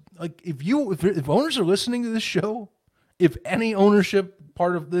some. Like, if owners are listening to this show, if any ownership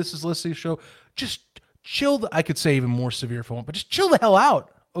part of this is listening to the show, just chill. I could say even more severe for one, but just chill the hell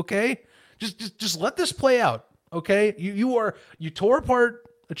out. Okay, just let this play out. Okay, you tore apart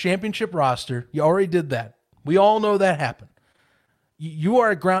a championship roster. You already did that. We all know that happened. You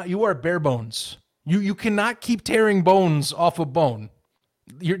are bare bones. You cannot keep tearing bones off a bone.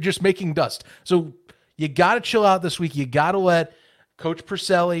 You're just making dust. So you got to chill out this week. You got to let Coach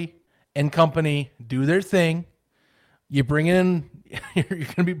Purcelli and company do their thing. You're going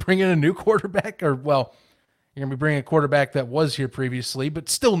to be bringing a new quarterback, you're going to be bringing a quarterback that was here previously, but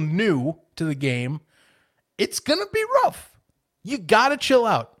still new to the game. It's going to be rough. You got to chill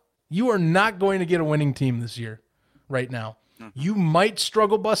out. You are not going to get a winning team this year right now. You might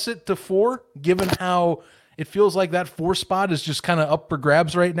struggle bus it to 4, given how it feels like that 4 spot is just kind of up for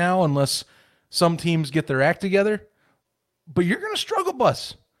grabs right now, unless some teams get their act together. But you're going to struggle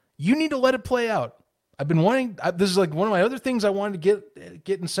bus. You need to let it play out. I've been wanting. This is like one of my other things I wanted to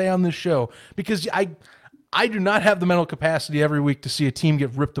get and say on this show, because I do not have the mental capacity every week to see a team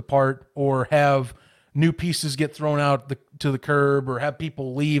get ripped apart or have new pieces get thrown out to the curb or have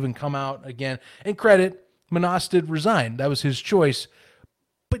people leave and come out again. And credit, Manas did resign. That was his choice.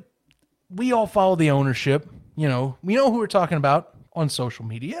 But we all follow the ownership. We know who we're talking about on social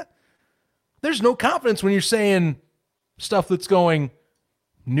media. There's no confidence when you're saying stuff that's going,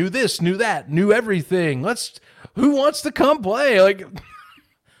 new this, new that, new everything. Who wants to come play? Like,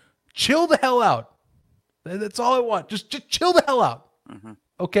 chill the hell out. That's all I want. Just chill the hell out. Mm-hmm.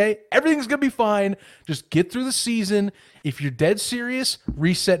 Okay? Everything's going to be fine. Just get through the season. If you're dead serious,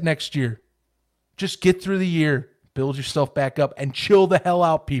 reset next year. Just get through the year, build yourself back up, and chill the hell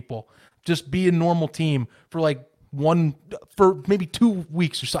out, people. Just be a normal team for maybe 2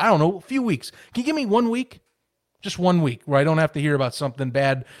 weeks or so. I don't know, a few weeks. Can you give me 1 week? Just 1 week where I don't have to hear about something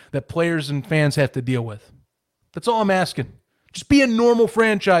bad that players and fans have to deal with. That's all I'm asking. Just be a normal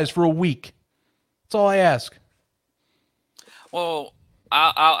franchise for a week. That's all I ask. Well,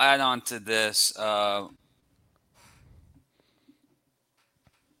 I'll add on to this.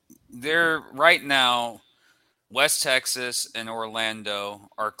 They're right now, West Texas and Orlando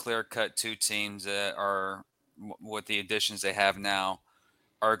are clear-cut 2 teams that are, with the additions they have now,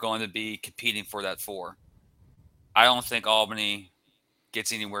 are going to be competing for that 4. I don't think Albany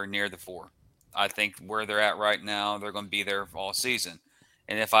gets anywhere near the 4. I think where they're at right now, they're going to be there all season.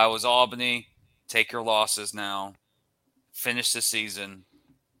 And if I was Albany, take your losses now, finish the season,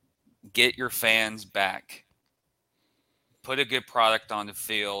 get your fans back. Put a good product on the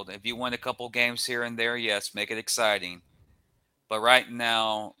field. If you win a couple games here and there, yes, make it exciting. But right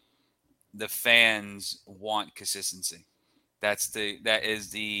now, the fans want consistency. That is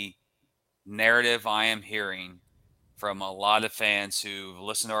the narrative I am hearing from a lot of fans who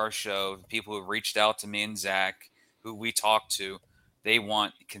listen to our show, people who reached out to me and Zach, who we talked to. They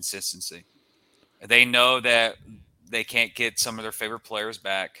want consistency. They know that they can't get some of their favorite players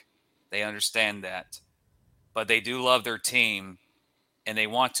back. They understand that. But they do love their team, and they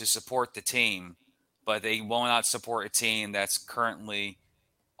want to support the team, but they will not support a team that's currently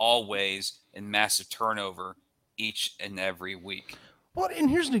always in massive turnover each and every week. Well, and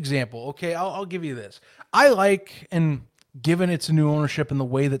here's an example. Okay, I'll give you this. I like, and given its new ownership and the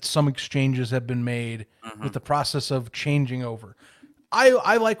way that some exchanges have been made with the process of changing over,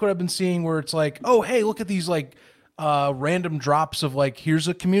 I like what I've been seeing where it's like, oh, hey, look at these random drops of here's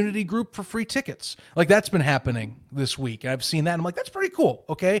a community group for free tickets. That's been happening this week. And I've seen that. And I'm like, that's pretty cool.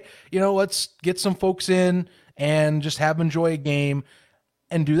 Okay. Let's get some folks in and just have them enjoy a game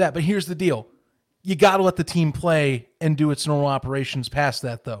and do that. But here's the deal. You got to let the team play and do its normal operations past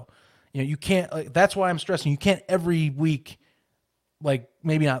that though. You can't, that's why I'm stressing, you can't every week,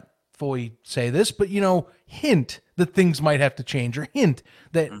 maybe not fully say this, but hint that things might have to change, or hint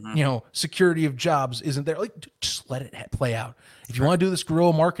that security of jobs isn't there. Just let it play out. If you want to do this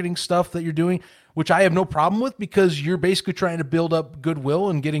guerrilla marketing stuff that you're doing, which I have no problem with, because you're basically trying to build up goodwill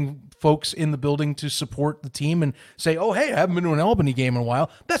and getting folks in the building to support the team and say, oh, hey, I haven't been to an Albany game in a while.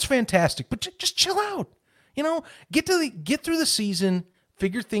 That's fantastic. But just chill out. Get through the season,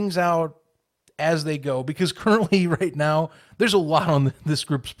 figure things out as they go, because currently right now there's a lot on this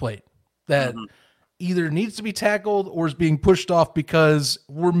group's plate that either needs to be tackled or is being pushed off because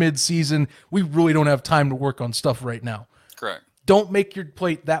we're mid-season. We really don't have time to work on stuff right now. Correct. Don't make your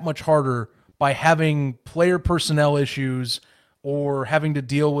plate that much harder by having player personnel issues or having to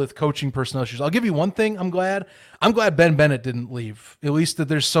deal with coaching personnel issues. I'll give you one thing. I'm glad Ben Bennett didn't leave. At least that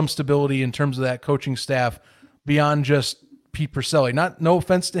there's some stability in terms of that coaching staff beyond just Pete Purcelli. No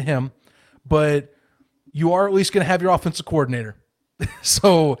offense to him, but you are at least going to have your offensive coordinator.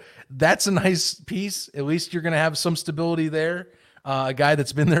 So that's a nice piece. At least you're going to have some stability there. A guy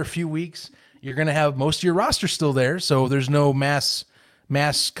that's been there a few weeks. You're going to have most of your roster still there, so there's no mass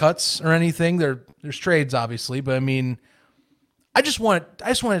cuts or anything. There's trades, obviously, but I mean, I just want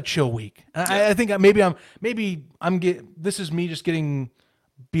a chill week. Yeah. I think this is me just getting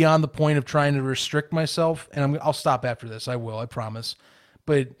beyond the point of trying to restrict myself, and I'll stop after this. I promise.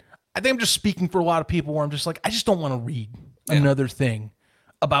 But I think I'm just speaking for a lot of people where I'm just like, I just don't want to read Yeah. another thing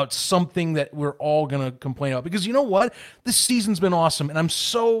about something that we're all going to complain about, because you know what? This season's been awesome, and I'm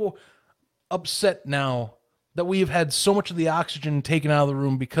so upset now that we have had so much of the oxygen taken out of the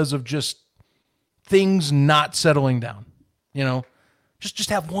room because of just things not settling down. You know, just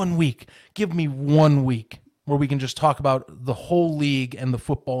have 1 week. Give me 1 week where we can just talk about the whole league and the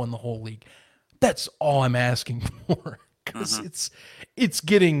football in the whole league. That's all I'm asking for, because it's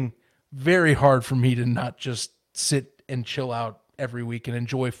getting very hard for me to not just sit and chill out every week and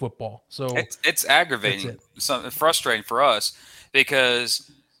enjoy football. So It's that's aggravating, it. something frustrating for us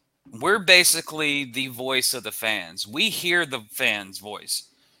because we're basically the voice of the fans. We hear the fans' voice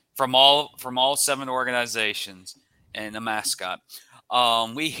from all 7 organizations and a mascot.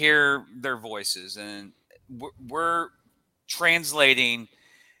 We hear their voices, and we're translating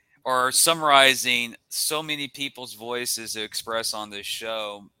or summarizing so many people's voices to express on this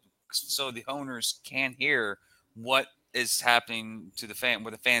show, so the owners can hear what is happening to the fan,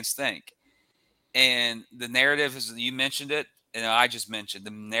 what the fans think. And the narrative is, you mentioned it, and I just mentioned,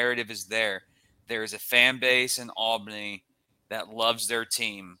 the narrative is there. There is a fan base in Albany that loves their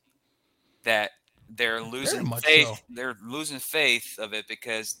team, that they're Very losing much so. faith. They're losing faith of it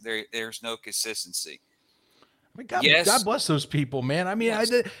because there's no consistency. I mean, God Yes, bless those people, man. I mean, yes,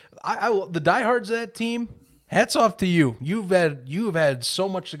 the diehards of that team. Hats off to you. You've had so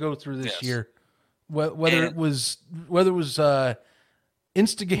much to go through this yes. year. Whether And it was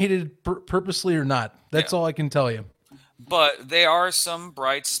instigated purposely or not, yeah, that's all I can tell you. but there are some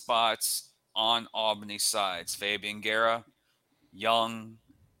bright spots on Albany's sides. Fabian Guerra, Young,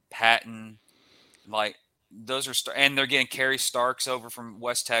 Patton, like those are and they're getting Kerry Starks over from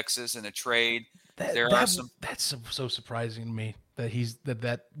West Texas in a trade. That There are that some, that's so surprising to me that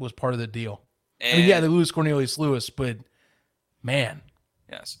that was part of the deal. I mean, yeah, and they lose Cornelius Lewis, but man,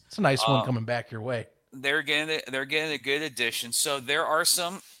 yes, it's a nice one uh, coming back your way. they're getting a good addition. So there are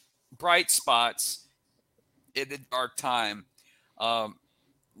some bright spots in the dark time. Um,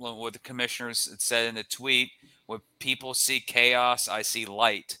 what the commissioners had said in the tweet: "When people see chaos, I see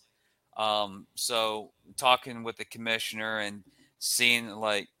light." So talking with the commissioner and seeing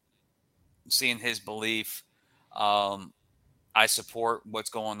like seeing his belief, um, I support what's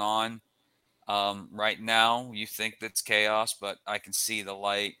going on. Right now, you think that's chaos, but I can see the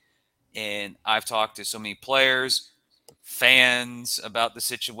light. And I've talked to so many players, fans about the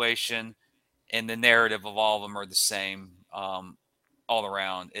situation, and the narrative of all of them are the same all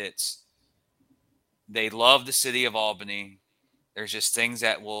around. It's they love the city of Albany. There's just things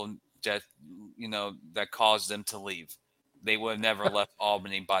that will just that cause them to leave. They would have never left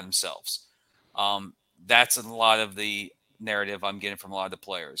Albany by themselves. Um, that's a lot of the narrative I'm getting from a lot of the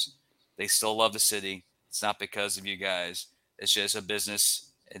players. They still love the city. It's not because of you guys. It's just a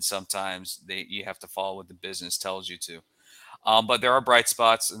business, and sometimes you have to follow what the business tells you to. But there are bright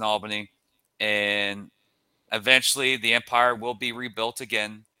spots in Albany, and eventually the empire will be rebuilt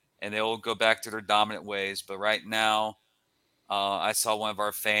again, and they will go back to their dominant ways. But right now, I saw one of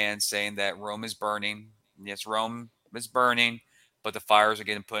our fans saying that Rome is burning. Yes, Rome is burning, but the fires are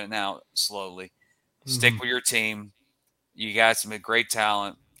getting put out slowly. Stick Hmm. with your team. You got some great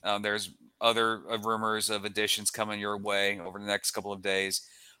talent. There's other rumors of additions coming your way over the next couple of days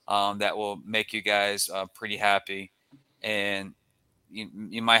that will make you guys pretty happy. And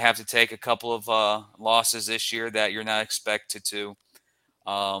you might have to take a couple of losses this year that you're not expected to,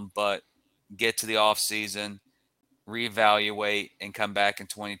 but get to the off season, reevaluate, and come back in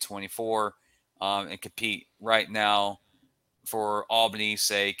 2024 and compete. Right now, for Albany's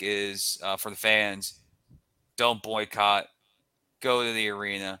sake, is for the fans, don't boycott, go to the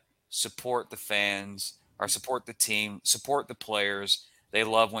arena, support the fans, or support the team, support the players. They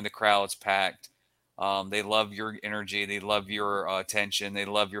love when the crowd's packed. They love your energy. They love your attention. They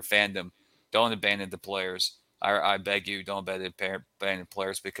love your fandom. Don't abandon the players. I beg you, don't abandon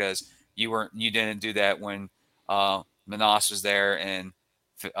players, because you didn't do that when Manas was there, and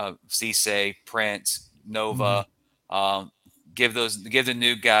Cisse, Prince, Hmm. Nova. Um, give the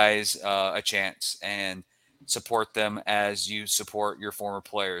new guys a chance and support them as you support your former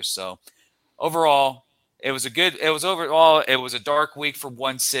players. So overall, it was a dark week for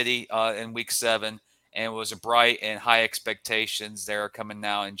one city in week 7, and it was a bright and high expectations that are coming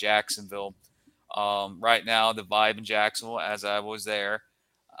now in Jacksonville. Right now, the vibe in Jacksonville, as I was there,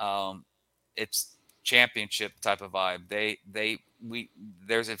 um, it's championship type of vibe. They we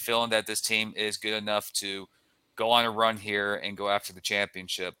There's a feeling that this team is good enough to go on a run here and go after the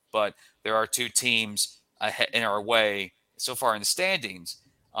championship. But there are two teams in our way so far in the standings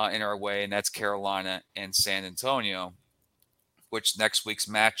in our way, and that's Carolina and San Antonio. Which next week's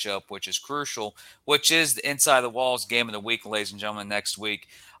matchup, which is crucial, which is the Inside the Walls game of the week, ladies and gentlemen. Next week,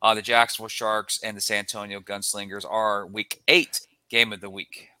 the Jacksonville Sharks and the San Antonio Gunslingers are Week 8 game of the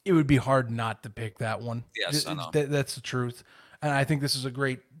week. It would be hard not to pick that one. Yes, I know. That's the truth. And I think this is a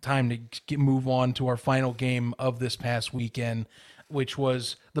great time to move on to our final game of this past weekend, which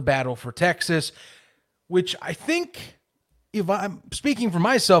was the battle for Texas, which I think, if I'm speaking for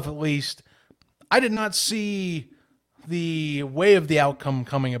myself at least, I did not see the way of the outcome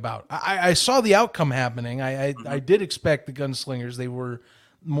coming about. I saw the outcome happening. I did expect the Gunslingers.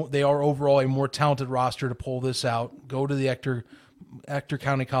 They are overall a more talented roster to pull this out. Go to the Ector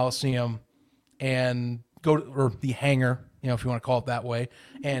County Coliseum and or the hangar, if you want to call it that way,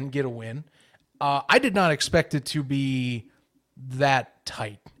 and get a win. I did not expect it to be that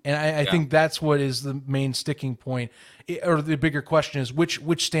tight. And I think that's what is the main sticking point, or the bigger question is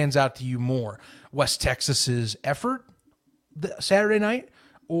which stands out to you more, West Texas's effort Saturday night,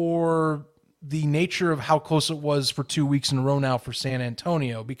 or the nature of how close it was for 2 weeks in a row now for San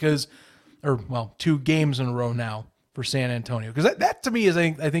Antonio, 2 games in a row now for San Antonio, because that to me is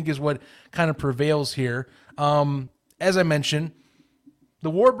I think is what kind of prevails here. As I mentioned, the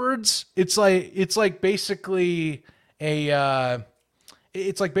Warbirds, it's like basically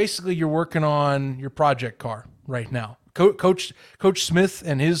you're working on your project car right now. Coach Smith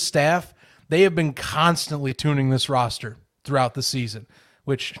and his staff, they have been constantly tuning this roster throughout the season,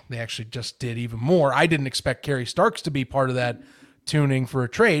 which they actually just did even more. I didn't expect Kerry Starks to be part of that tuning for a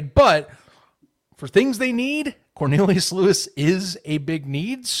trade, but for things they need, Cornelius Lewis is a big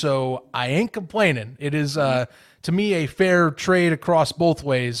need, so I ain't complaining. It is, to me, a fair trade across both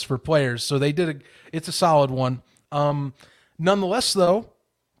ways for players, so it's a solid one. Nonetheless, though,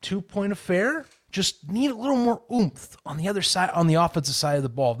 2-point affair, just need a little more oomph on the other side, on the offensive side of the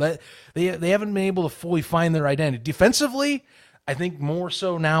ball. That they haven't been able to fully find their identity. Defensively, I think more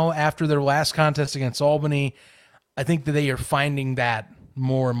so now after their last contest against Albany, I think that they are finding that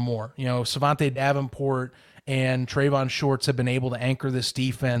more and more. Savante Davenport and Trayvon Shorts have been able to anchor this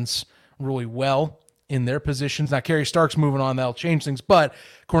defense really well in their positions. Now, Kerry Stark's moving on. That'll change things. But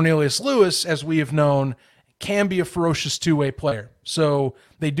Cornelius Lewis, as we have known, can be a ferocious two-way player. So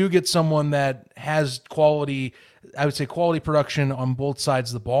they do get someone that has quality, I would say quality production on both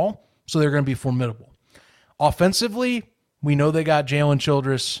sides of the ball. So they're going to be formidable. Offensively, we know they got Jalen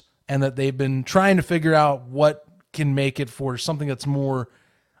Childress, and that they've been trying to figure out what can make it for something that's more,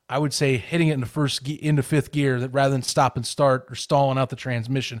 I would say, hitting it into fifth gear, that rather than stop and start or stalling out the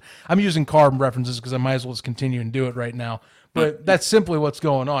transmission. I'm using car references because I might as well just continue and do it right now. But that's simply what's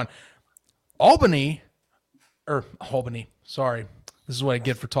going on. Albany, sorry. This is what I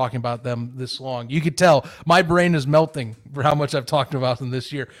get for talking about them this long. You could tell my brain is melting for how much I've talked about them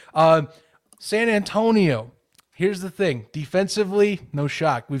this year. San Antonio, here's the thing. Defensively, no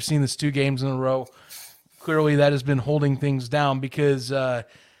shock. We've seen this 2 games in a row. Clearly that has been holding things down because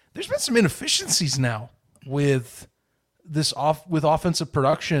there's been some inefficiencies now with offensive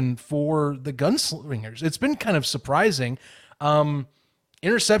production for the Gunslingers. It's been kind of surprising.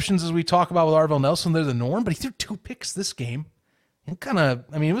 Interceptions, as we talk about with Arvell Nelson, they're the norm, but he threw 2 picks this game. And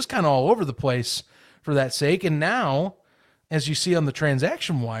it was kind of all over the place for that sake. And now, as you see on the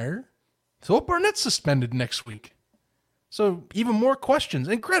transaction wire, Philip Barnett's suspended next week. So even more questions.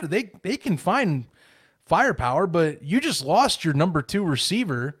 And credit, they can find firepower, but you just lost your number 2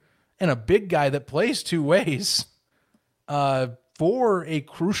 receiver and a big guy that plays 2 ways for a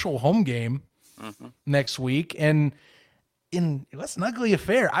crucial home game next week. And that's an ugly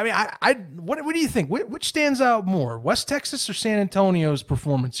affair. I mean, what do you think? Which stands out more, West Texas or San Antonio's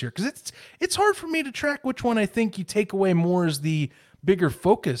performance here? Because it's hard for me to track which one I think you take away more as the bigger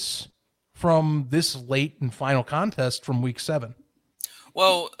focus from this late and final contest from Week 7.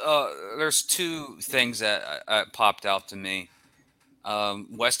 Well, there's 2 things that popped out to me.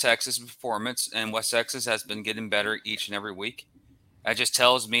 West Texas performance, and West Texas has been getting better each and every week. That just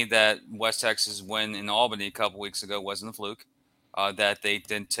tells me that West Texas win in Albany a couple weeks ago wasn't a fluke, that they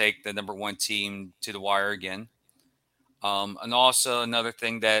didn't take the number 1 team to the wire again. And also another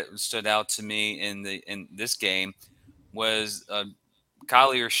thing that stood out to me in this game was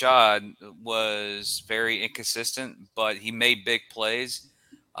Kylie Rashad was very inconsistent, but he made big plays.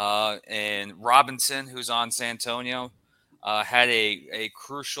 And Robinson, who's on San Antonio, had a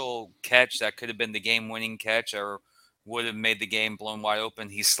crucial catch that could have been the game-winning catch or would have made the game blown wide open.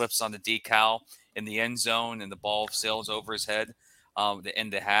 He slips on the decal in the end zone, and the ball sails over his head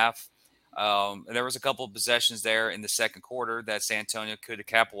in the half. There was a couple of possessions there in the second quarter that San Antonio could have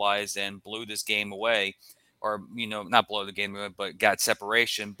capitalized and blew this game away, or not blow the game away, but got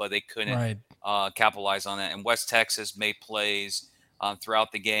separation, but they couldn't Right. capitalize on that. And West Texas made plays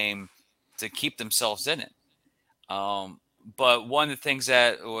throughout the game to keep themselves in it. But one of the things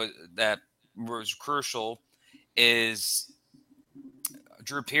that was crucial is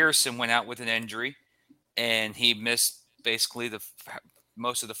Drew Pearson went out with an injury, and he missed basically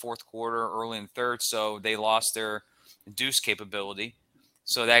most of the fourth quarter, early in the third. So they lost their deuce capability.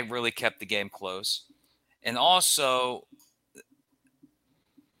 So that really kept the game close. And also,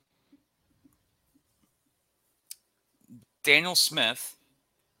 Daniel Smith,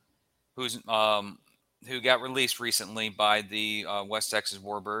 who got released recently by the West Texas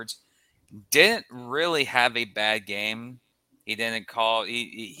Warbirds, didn't really have a bad game. He didn't call.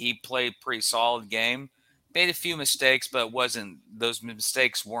 He played pretty solid game. Made a few mistakes, but wasn't those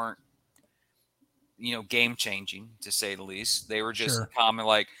mistakes weren't game changing, to say the least. They were just Sure. common,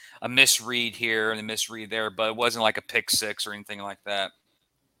 like a misread here and a misread there, but it wasn't like a pick six or anything like that.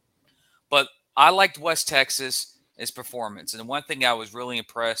 But I liked West Texas' performance, and the one thing I was really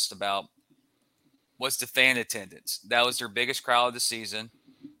impressed about was the fan attendance. That was their biggest crowd of the season.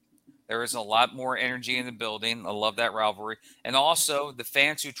 There was a lot more energy in the building. I love that rivalry. And also the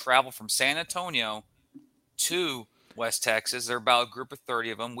fans who travel from San Antonio to West Texas. There are about a group of 30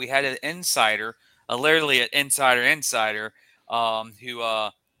 of them. We had an insider, literally an insider,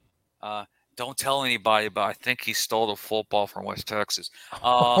 who don't tell anybody, but I think he stole the football from West Texas. Did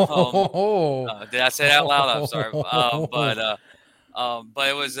I say that out loud? I'm sorry. But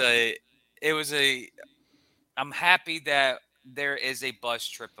it was a I'm happy that there is a bus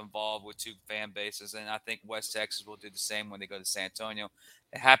trip involved with two fan bases, and I think West Texas will do the same when they go to San Antonio.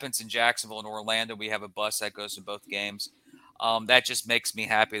 It happens in Jacksonville and Orlando. We have a bus that goes to both games. That just makes me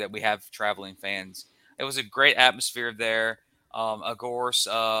happy that we have traveling fans. It was a great atmosphere there. Of course,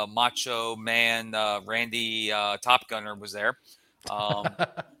 Macho Man Randy Top Gunner was there.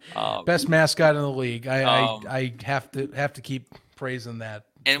 Best mascot in the league. Um, I have to keep praising that.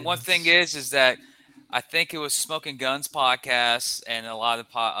 and one thing is that I think it was Smoking Guns podcast, and a lot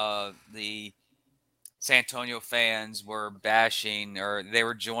of the San Antonio fans were bashing, or they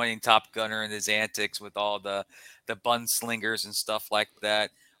were joining Top Gunner in his antics with all the bunslingers and stuff like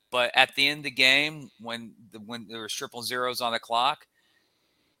that. But at the end of the game, when there was triple zeros on the clock,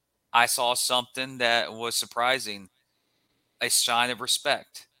 I saw something that was surprising: a sign of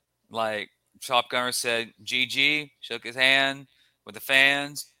respect. Like Top Gunner said, "GG," shook his hand with the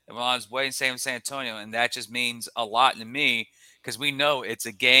fans, and went on his way and same with San Antonio, and that just means a lot to me because we know it's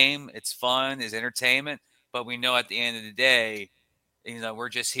a game, it's fun, it's entertainment, but we know at the end of the day, we're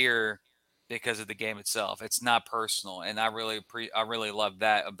just here because of the game itself. It's not personal, and I really love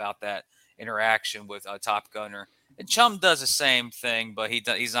that about that interaction with Top Gunner. And Chum does the same thing, but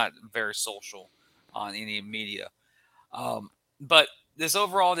he's not very social on any media. But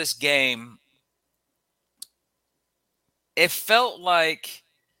this game, it felt like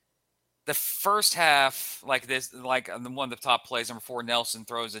the first half, like one of the top plays, number 4, Nelson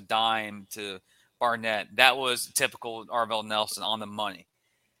throws a dime to Barnett. That was typical Arvell Nelson on the money.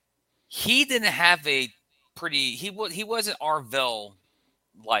 He didn't have he wasn't Arvell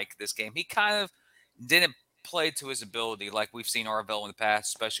like this game. He kind of didn't play to his ability like we've seen Arvell in the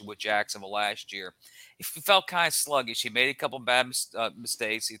past, especially with Jacksonville last year. He felt kind of sluggish. He made a couple bad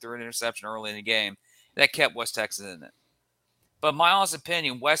mistakes. He threw an interception early in the game. That kept West Texas in it. But my honest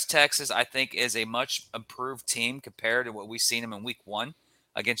opinion, West Texas, I think, is a much improved team compared to what we've seen them in week 1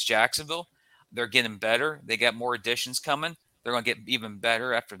 against Jacksonville. They're getting better. They got more additions coming. They're going to get even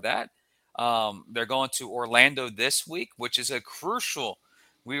better after that. They're going to Orlando this week, which is a crucial.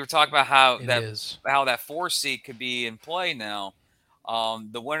 We were talking about how that 4 seed could be in play now.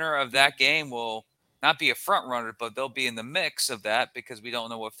 The winner of that game will not be a front runner, but they'll be in the mix of that because we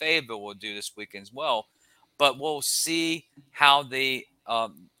don't know what Fayetteville will do this weekend as well. But we'll see how they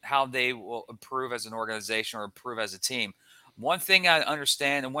will improve as an organization or improve as a team. One thing I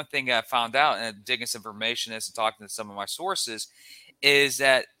understand, and one thing I found out, and digging some information as and talking to some of my sources, is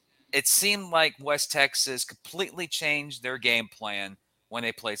that it seemed like West Texas completely changed their game plan when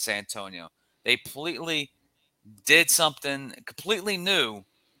they played San Antonio. They completely did something completely new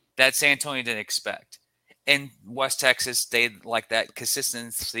that San Antonio didn't expect. And West Texas stayed like that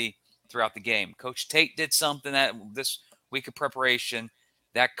consistency throughout the game. Coach Tate did something that this week of preparation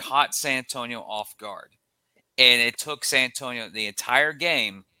that caught San Antonio off guard. And it took San Antonio the entire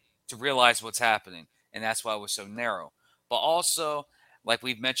game to realize what's happening. And that's why it was so narrow. But also, like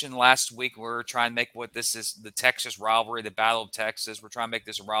we've mentioned last week, we're trying to make what this is the Texas rivalry, the Battle of Texas. We're trying to make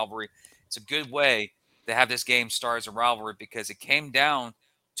this a rivalry. It's a good way to have this game start as a rivalry because it came down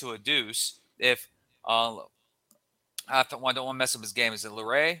to a deuce. If I don't want to mess up his game. Is it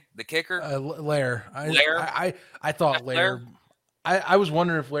Luray, the kicker? Lair. Lair? I thought Jeff Lair? Lair. I was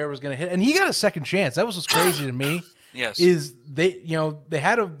wondering if Lair was going to hit, and he got a second chance. That was what's crazy to me. Yes. Is they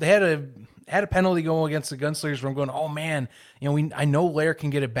had a penalty going against the Gunslingers. Where I'm going, oh man, I know Lair can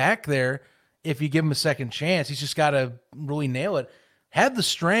get it back there if you give him a second chance. He's just got to really nail it. Had the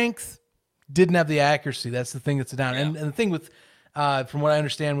strength, didn't have the accuracy. That's the thing that's down. Yeah. And the thing with, from what I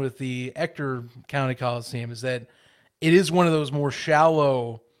understand with the Ector County Coliseum is that it is one of those more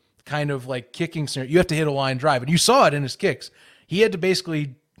shallow kind of like kicking scenario. You have to hit a line drive, and you saw it in his kicks. He had to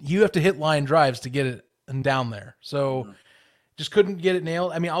basically, you have to hit line drives to get it down there. So just couldn't get it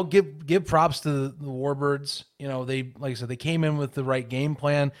nailed. I mean, I'll give props to the Warbirds. They, like I said, they came in with the right game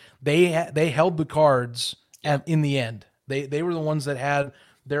plan. They held the cards in the end. They were the ones that had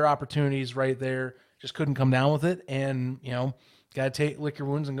their opportunities right there. Just couldn't come down with it, and got to lick your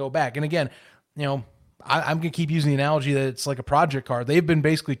wounds and go back. And again, I'm going to keep using the analogy that it's like a project car. They've been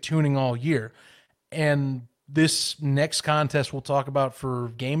basically tuning all year. And this next contest we'll talk about for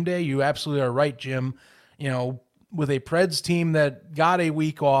game day, you absolutely are right, Jim. With a Preds team that got a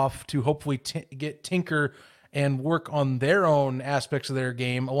week off to hopefully get tinker and work on their own aspects of their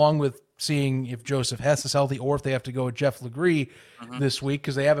game, along with seeing if Joseph Hess is healthy or if they have to go with Jeff Legree this week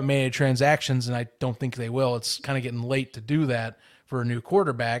because they haven't made any transactions, and I don't think they will. It's kind of getting late to do that for a new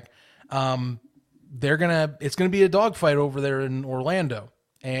quarterback. It's gonna be a dogfight over there in Orlando,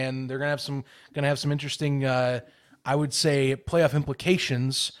 and they're gonna have some interesting, I would say, playoff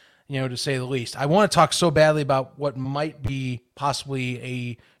implications, to say the least. I want to talk so badly about what might be possibly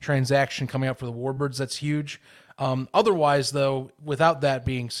a transaction coming up for the Warbirds. That's huge. Otherwise, though, without that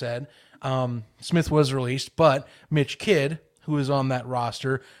being said, Smith was released, but Mitch Kidd, who is on that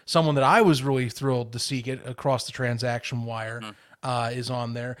roster, someone that I was really thrilled to see get across the transaction wire, is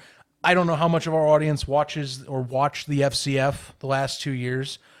on there. I don't know how much of our audience watches or watched the FCF the last 2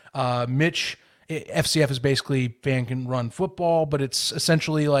 years. FCF is basically fan can run football, but it's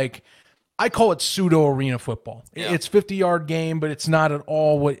essentially like, I call it pseudo arena football. Yeah. It's 50-yard game, but it's not at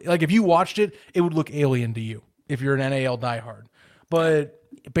all what, like if you watched it, it would look alien to you if you're an NAL diehard. But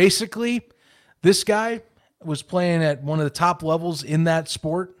basically, this guy was playing at one of the top levels in that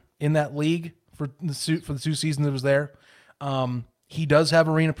sport, in that league for the 2 seasons that was there. He does have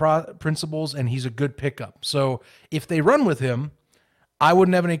arena principles, and he's a good pickup. So if they run with him, I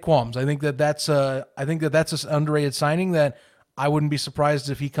wouldn't have any qualms. I think that's an underrated signing that I wouldn't be surprised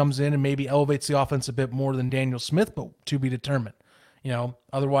if he comes in and maybe elevates the offense a bit more than Daniel Smith, but to be determined.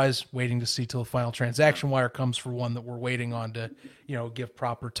 Otherwise, waiting to see till the final transaction wire comes for one that we're waiting on to, give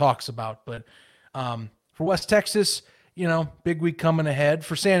proper talks about. But for West Texas, big week coming ahead.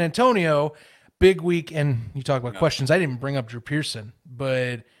 For San Antonio, big week, and you talk about questions. I didn't even bring up Drew Pearson,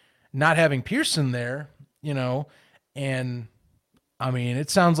 but not having Pearson there, and I mean, it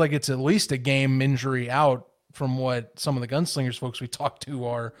sounds like it's at least a game injury out from what some of the Gunslingers folks we talked to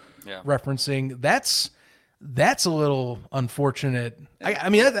are referencing. That's a little unfortunate. I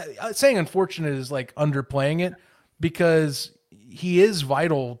mean, saying unfortunate is like underplaying it because he is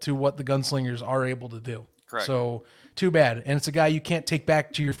vital to what the Gunslingers are able to do. Correct. So too bad. And it's a guy you can't take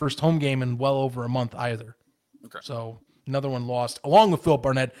back to your first home game in well over a month either. Okay. So another one lost, along with Philip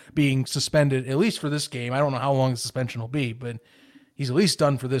Barnett being suspended, at least for this game. I don't know how long the suspension will be, but he's at least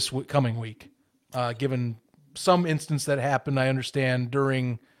done for this coming week, given some instance that happened, I understand,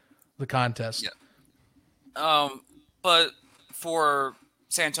 during the contest. Yeah. But for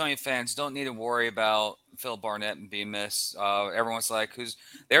San Antonio fans, don't need to worry about Phil Barnett and being missed. Everyone's like,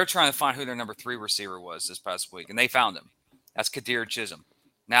 they were trying to find who their number 3 receiver was this past week, and they found him. That's Kadir Chisholm.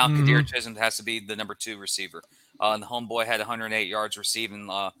 Now Kadir Chisholm has to be the number 2 receiver. And the homeboy had 108 yards receiving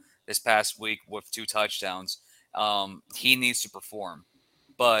this past week with 2 touchdowns. He needs to perform.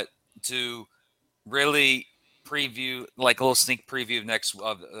 But to really preview, like a little sneak preview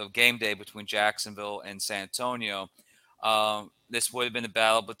of game day between Jacksonville and San Antonio, this would have been a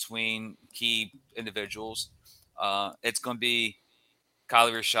battle between key individuals. It's going to be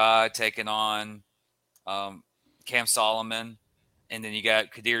Kylie Rashad taking on Cam Solomon, and then you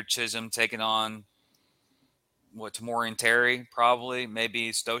got Kadir Chisholm taking on Tamorian Terry, probably,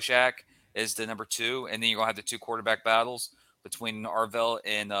 maybe Stoshak is the number 2, and then you're going to have the 2 quarterback battles between Arvell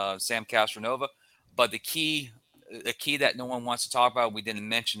and Sam Castronova. But the key that no one wants to talk about, we didn't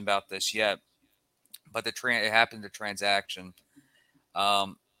mention about this yet, but it happened, the transaction.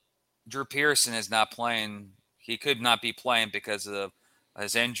 Drew Pearson is not playing. He could not be playing because of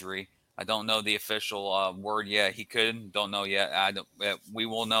his injury. I don't know the official word yet. He could. Don't know yet. I don't. We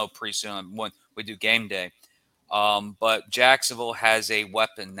will know pretty soon when we do game day. But Jacksonville has a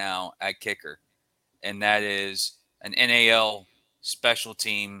weapon now at kicker, and that is an NAL special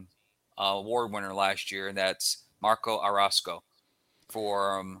team award winner last year, and that's Marco Orozco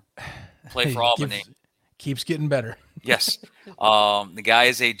for play for He Albany. keeps getting better. Yes, the guy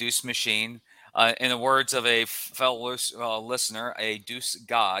is a deuce machine. In the words of a fellow listener, a deuce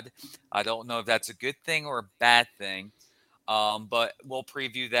god. I don't know if that's a good thing or a bad thing, but we'll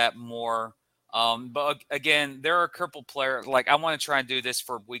preview that more. But again, there are a couple players. Like I want to try and do this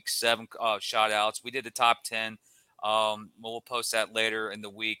for week 7 shout outs. We did the top 10. We'll post that later in the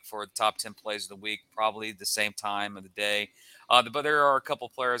week for the top 10 plays of the week, probably the same time of the day. But there are a couple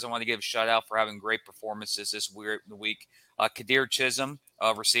players I want to give a shout out for having great performances this week. Kadir Chisholm,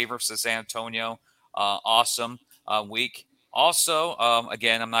 receiver for San Antonio, awesome week. Also,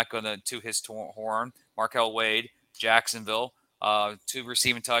 again, I'm not going to toot his horn. Markel Wade, Jacksonville, 2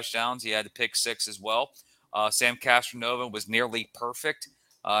 receiving touchdowns. He had the pick 6 as well. Sam Castronova was nearly perfect.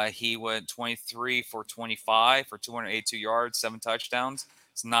 He went 23 for 25 for 282 yards, 7 touchdowns.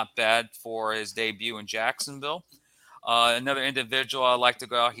 It's not bad for his debut in Jacksonville. Another individual I'd like to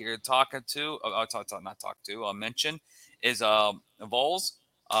go out here mention is Vols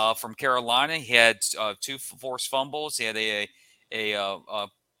from Carolina. He had 2 forced fumbles. He had a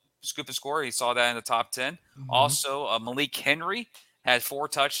scoop and score. He saw that in the top 10. Mhm. Also, Malik Henry had 4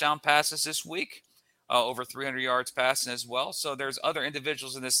 touchdown passes this week, over 300 yards passing as well. So there's other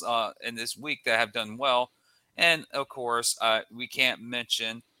individuals in this week that have done well. And of course, we can't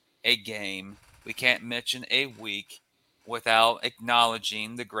mention a game. We can't mention a week without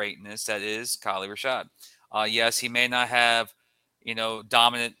acknowledging the greatness that is Kali Rashad. Yes, he may not have,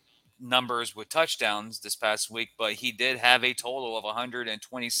 dominant numbers with touchdowns this past week, but he did have a total of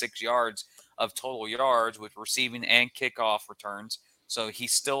 126 yards of total yards with receiving and kickoff returns. So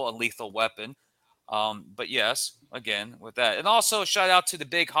he's still a lethal weapon. But yes, again, with that. And also shout out to the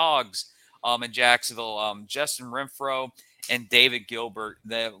big hogs in Jacksonville, Justin Renfro and David Gilbert.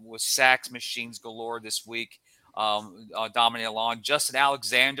 That was sacks machines galore this week, dominating along. Justin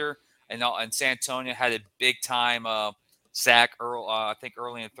Alexander and San Antonio had a big time sack I think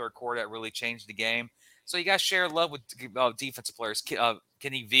early in the third quarter that really changed the game. So you guys share love with defensive players.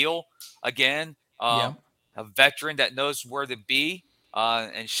 Kenny Veal, again, Yeah. a veteran that knows where to be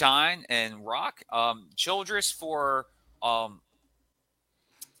and shine and rock. Childress for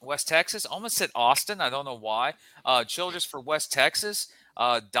West Texas. Almost said Austin. I don't know why. Childress for West Texas.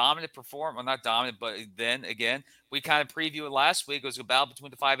 Dominant perform. Well, not dominant, but then again, we kind of previewed it last week. It was a battle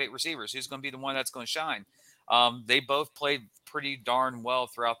between the 5'8" receivers. Who's going to be the one that's going to shine? They both played pretty darn well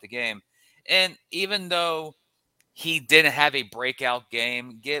throughout the game. And even though he didn't have a breakout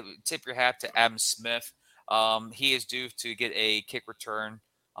game, tip your hat to Adam Smith. He is due to get a kick return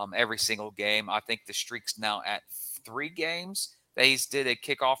every single game. I think the streak's now at 3 games that he's did a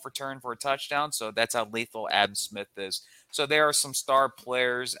kickoff return for a touchdown. So that's how lethal Adam Smith is. So there are some star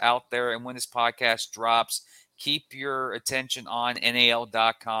players out there. And when this podcast drops, keep your attention on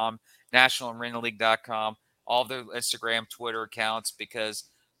NAL.com, NationalArenaLeague.com, all their Instagram, Twitter accounts, because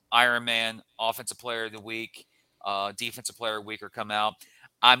Iron Man, Offensive Player of the Week, Defensive Player of the Week are come out.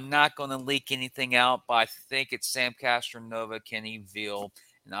 I'm not going to leak anything out, but I think it's Sam Castronova, Kenny Veal,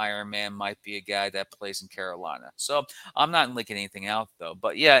 and Iron Man might be a guy that plays in Carolina. So I'm not leaking anything out, though.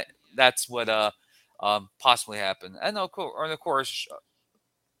 But yeah, that's what possibly happened. And of course,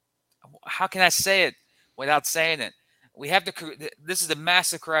 how can I say it without saying it? We have to. This is a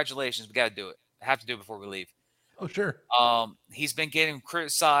massive congratulations. We got to do it. I have to do it before we leave. Oh, sure. He's been getting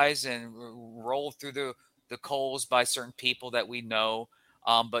criticized and rolled through the coals by certain people that we know.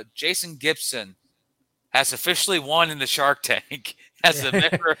 But Jason Gibson has officially won in the Shark Tank as a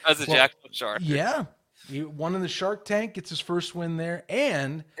member of the Jacksonville Sharks. Yeah. He won in the Shark Tank. It's his first win there.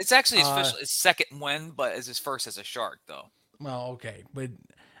 And it's actually his second win, but it's his first as a Shark, though. Well, okay. But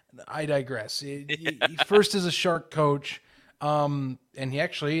I digress. He first as a Shark coach. And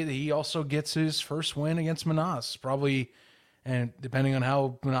he also gets his first win against Manas. Probably, and depending on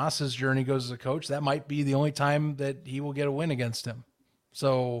how Manas's journey goes as a coach, that might be the only time that he will get a win against him.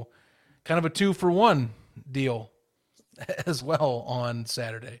 So kind of a 2-for-1 deal as well on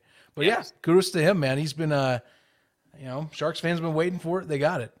Saturday. But yeah, kudos to him, man. He's been Sharks fans been waiting for it. They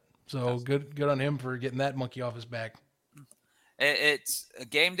got it. So good on him for getting that monkey off his back. It's a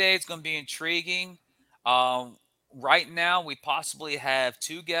game day. It's going to be intriguing. Right now, we possibly have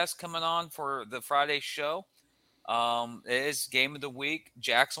 2 guests coming on for the Friday show. It is game of the week,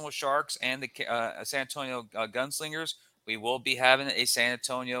 Jacksonville Sharks and the San Antonio Gunslingers. we will be having a San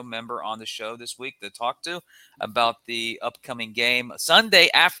Antonio member on the show this week to talk to about the upcoming game Sunday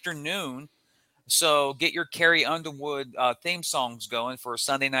afternoon. So get your Carrie Underwood theme songs going for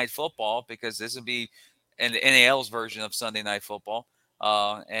Sunday Night Football, because this will be in the NAL's version of Sunday Night Football.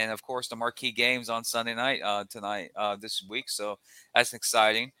 And, of course, the marquee games on Sunday night tonight this week. So that's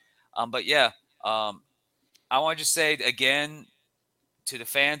exciting. But, yeah, I want to just say again to the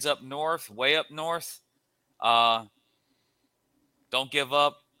fans up north, way up north, don't give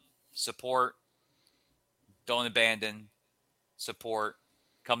up, support, don't abandon, support,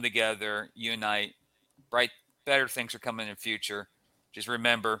 come together, unite. Better things are coming in the future. Just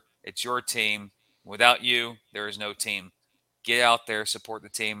remember, it's your team. Without you, there is no team. Get out there, support the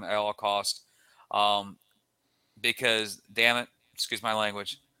team at all costs. Because, damn it, excuse my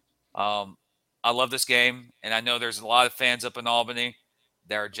language, I love this game, and I know there's a lot of fans up in Albany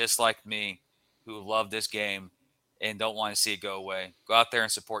that are just like me who love this game and don't want to see it go away. Go out there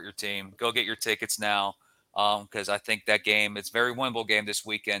and support your team. Go get your tickets now, because I think that game, it's a very winnable game this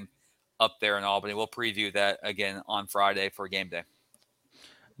weekend up there in Albany. We'll preview that again on Friday for game day.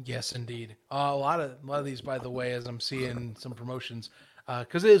 Yes, indeed. A lot of these, by the way, as I'm seeing some promotions,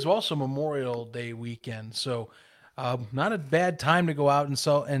 because it is also Memorial Day weekend, so not a bad time to go out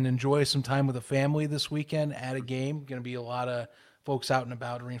and enjoy some time with a family this weekend at a game. Going to be a lot of folks out and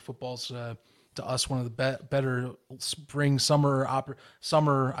about. Arena football's to us one of the better spring, summer,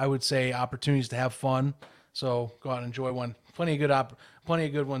 I would say, opportunities to have fun. So go out and enjoy one. Plenty of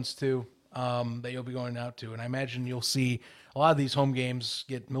good ones too that you'll be going out to, and I imagine you'll see a lot of these home games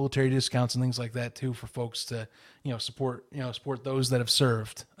get military discounts and things like that too for folks to support those that have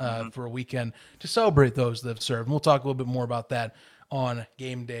served for a weekend, to celebrate those that have served. And we'll talk a little bit more about that on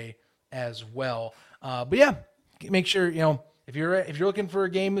game day as well. But yeah, make sure if you're looking for a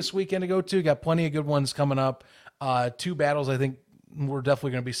game this weekend to go to, got plenty of good ones coming up. Two battles I think we're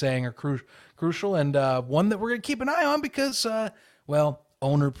definitely going to be saying are crucial, and one that we're going to keep an eye on because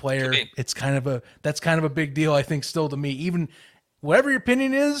owner player, that's kind of a big deal, I think, still to me. Even whatever your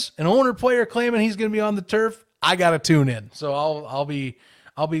opinion is, an owner player claiming he's going to be on the turf, I got to tune in. So I'll be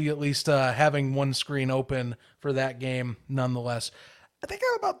at least having one screen open for that game nonetheless. I think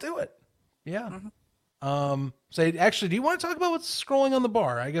I'll about do it. Yeah. Mm-hmm. Actually, do you want to talk about what's scrolling on the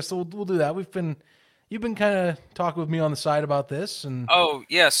bar? I guess we'll do that. You've been kind of talking with me on the side about this, and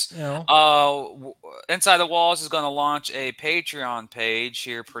yes, Inside the Walls is going to launch a Patreon page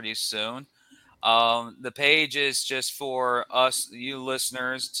here pretty soon. The page is just for us, you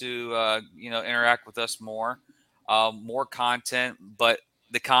listeners, to interact with us more content, but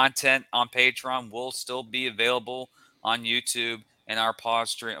the content on Patreon will still be available on YouTube and our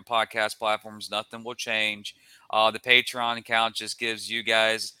podcast platforms. Nothing will change. The Patreon account just gives you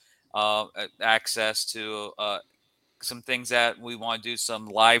guys access to some things that we want to do, some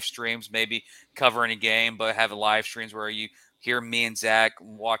live streams, maybe covering a game, but have live streams where you hear me and Zach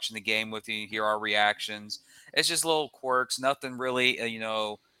watching the game with you, hear our reactions. It's just little quirks, nothing really,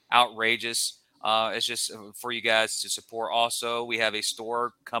 outrageous. It's just for you guys to support. Also, we have a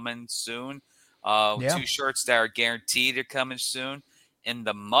store coming soon. 2 shirts that are guaranteed are coming soon in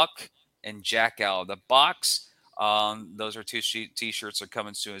the Muck and Jack Out of the Box. Those are 2 t-shirts are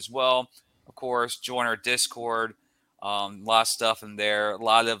coming soon as well. Of course, join our Discord. A lot of stuff in there. A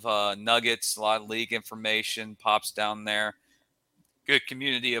lot of nuggets, a lot of league information pops down there. Good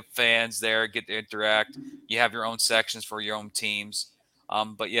community of fans there. Get to interact. You have your own sections for your own teams.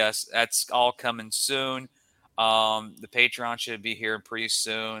 But yes, that's all coming soon. The Patreon should be here pretty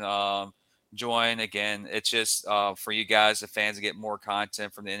soon. Join again. It's just for you guys, the fans, to get more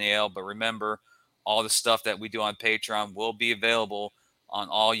content from the NAL. But remember, all the stuff that we do on Patreon will be available on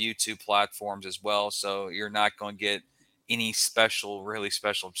all YouTube platforms as well. So you're not going to get any really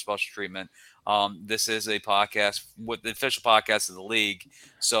special treatment. This is a podcast with the official podcast of the league.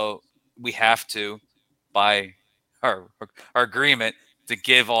 So we have to, by our agreement, to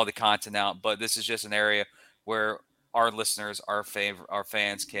give all the content out. But this is just an area where our listeners, our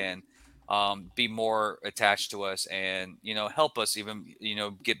fans can be more attached to us and, help us even,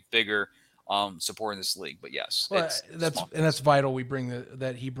 get bigger supporting this league. But yes, that's vital. He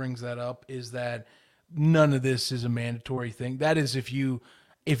brings that up, is that none of this is a mandatory thing. That is, if you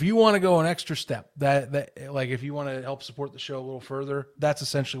want to go an extra step, that like if you want to help support the show a little further, that's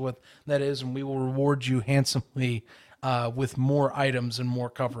essentially what that is, and we will reward you handsomely with more items and more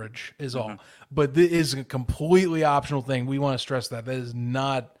coverage is all. But this is a completely optional thing. We want to stress that is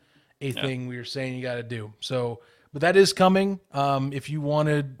not a thing we are saying you got to do. So, but that is coming. If you want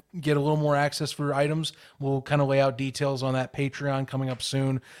to get a little more access for items, we'll kind of lay out details on that Patreon coming up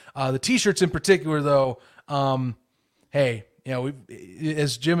soon. The t-shirts in particular, though, hey,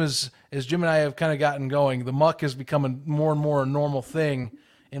 as Jim and I have kind of gotten going, the muck is becoming more and more a normal thing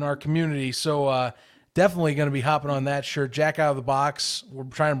in our community. So definitely going to be hopping on that shirt. Jack out of the box. We're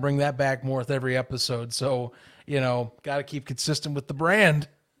trying to bring that back more with every episode. So, got to keep consistent with the brand.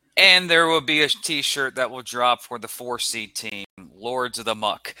 And there will be a T-shirt that will drop for the 4C team. Lords of the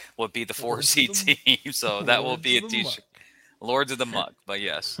Muck will be the 4C team. So that will be a T-shirt. Lords of the Muck. But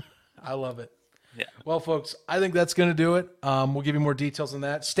yes. I love it. Yeah. Well, folks, I think that's going to do it. We'll give you more details on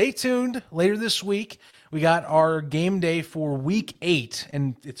that. Stay tuned. Later this week, we got our game day for Week 8,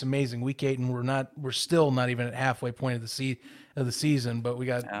 and it's amazing. Week 8, and we're still not even at halfway point of the season, but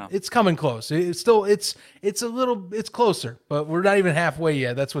it's coming close. It's closer, but we're not even halfway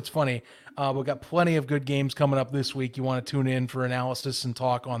yet. That's what's funny. We've got plenty of good games coming up this week. You want to tune in for analysis and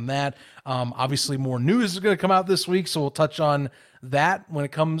talk on that. Obviously, more news is going to come out this week, so we'll touch on that when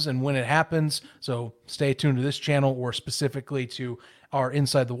it comes and when it happens. So stay tuned to this channel, or specifically to our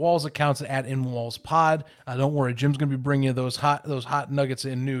Inside the Walls accounts at InWallsPod. Don't worry, Jim's going to be bringing you those hot nuggets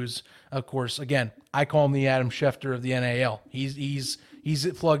in news. Of course, again, I call him the Adam Schefter of the NAL. He's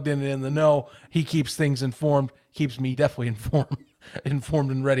plugged in the know. He keeps things informed, keeps me definitely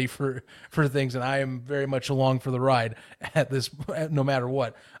informed and ready for things, and I am very much along for the ride at this, no matter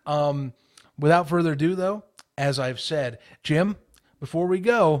what. Without further ado, though, as I've said, Jim, before we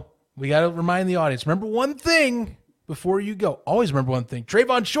go, we got to remind the audience, remember one thing before you go. Always remember one thing.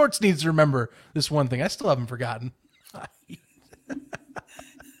 Trayvon Shorts needs to remember this one thing. I still haven't forgotten.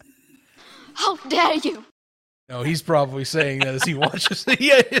 How dare you? No, he's probably saying that as he watches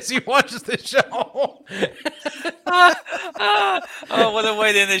this show. Oh, what a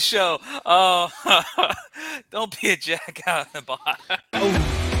way to end this show. Oh, don't be a jack out of the box.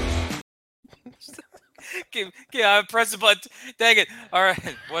 Oh. Yeah, press the button. Dang it. All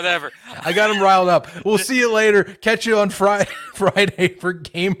right, whatever. I got him riled up. We'll see you later. Catch you on Friday for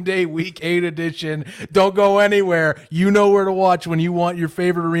Game Day Week 8 edition. Don't go anywhere. You know where to watch when you want your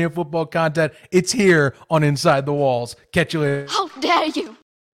favorite arena football content. It's here on Inside the Walls. Catch you later. How dare you?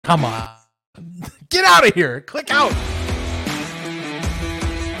 Come on. Get out of here. Click out.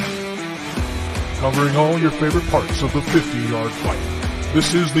 Covering all your favorite parts of the 50-yard fight.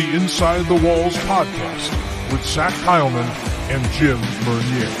 This is the Inside the Walls podcast with Zach Heilman and Jim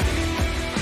Bernier.